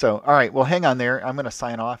 So, all right. Well, hang on there. I'm going to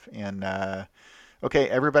sign off. And okay,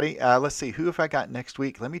 everybody. Let's see. Who have I got next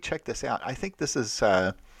week? Let me check this out. I think this is.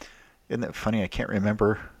 Isn't it funny? I can't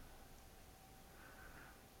remember.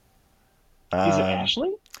 Is it Um,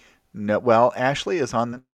 Ashley? no. Well, Ashley is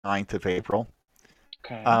on the 9th of April.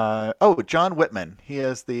 Okay. John Whitman. He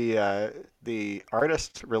is the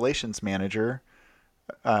artist relations manager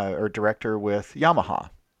or director with Yamaha.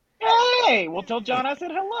 Hey, well, tell John I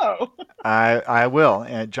said hello. I will.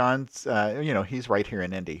 And John's, he's right here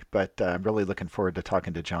in Indy, but I'm really looking forward to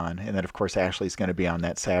talking to John. And then, of course, Ashley's going to be on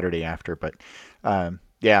that Saturday after. But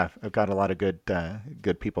yeah, I've got a lot of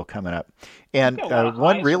good people coming up. You've And got a lot of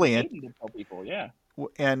one highs from really, Peyton to tell people. Yeah.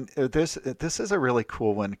 and this is a really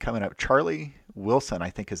cool one coming up. Charlie Wilson, I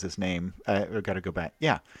think, is his name. I've got to go back.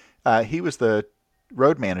 Yeah, he was the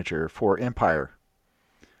road manager for Empire.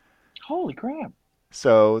 Holy crap.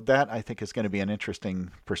 So that I think is going to be an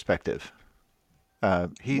interesting perspective. Uh,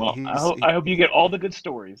 he Well, I he's hope I hope you get all the good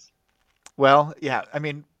stories. Well, yeah. I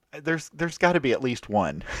mean, there's got to be at least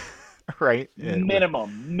one, right?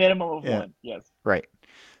 Minimum of Yeah, one. Yes. right.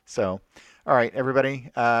 So, all right, everybody.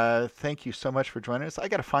 Thank you so much for joining us. I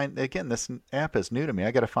got to find again. This app is new to me.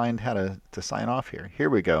 I got to find how to sign off here. Here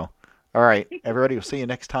we go. All right, everybody. We'll see you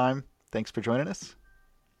next time. Thanks for joining us.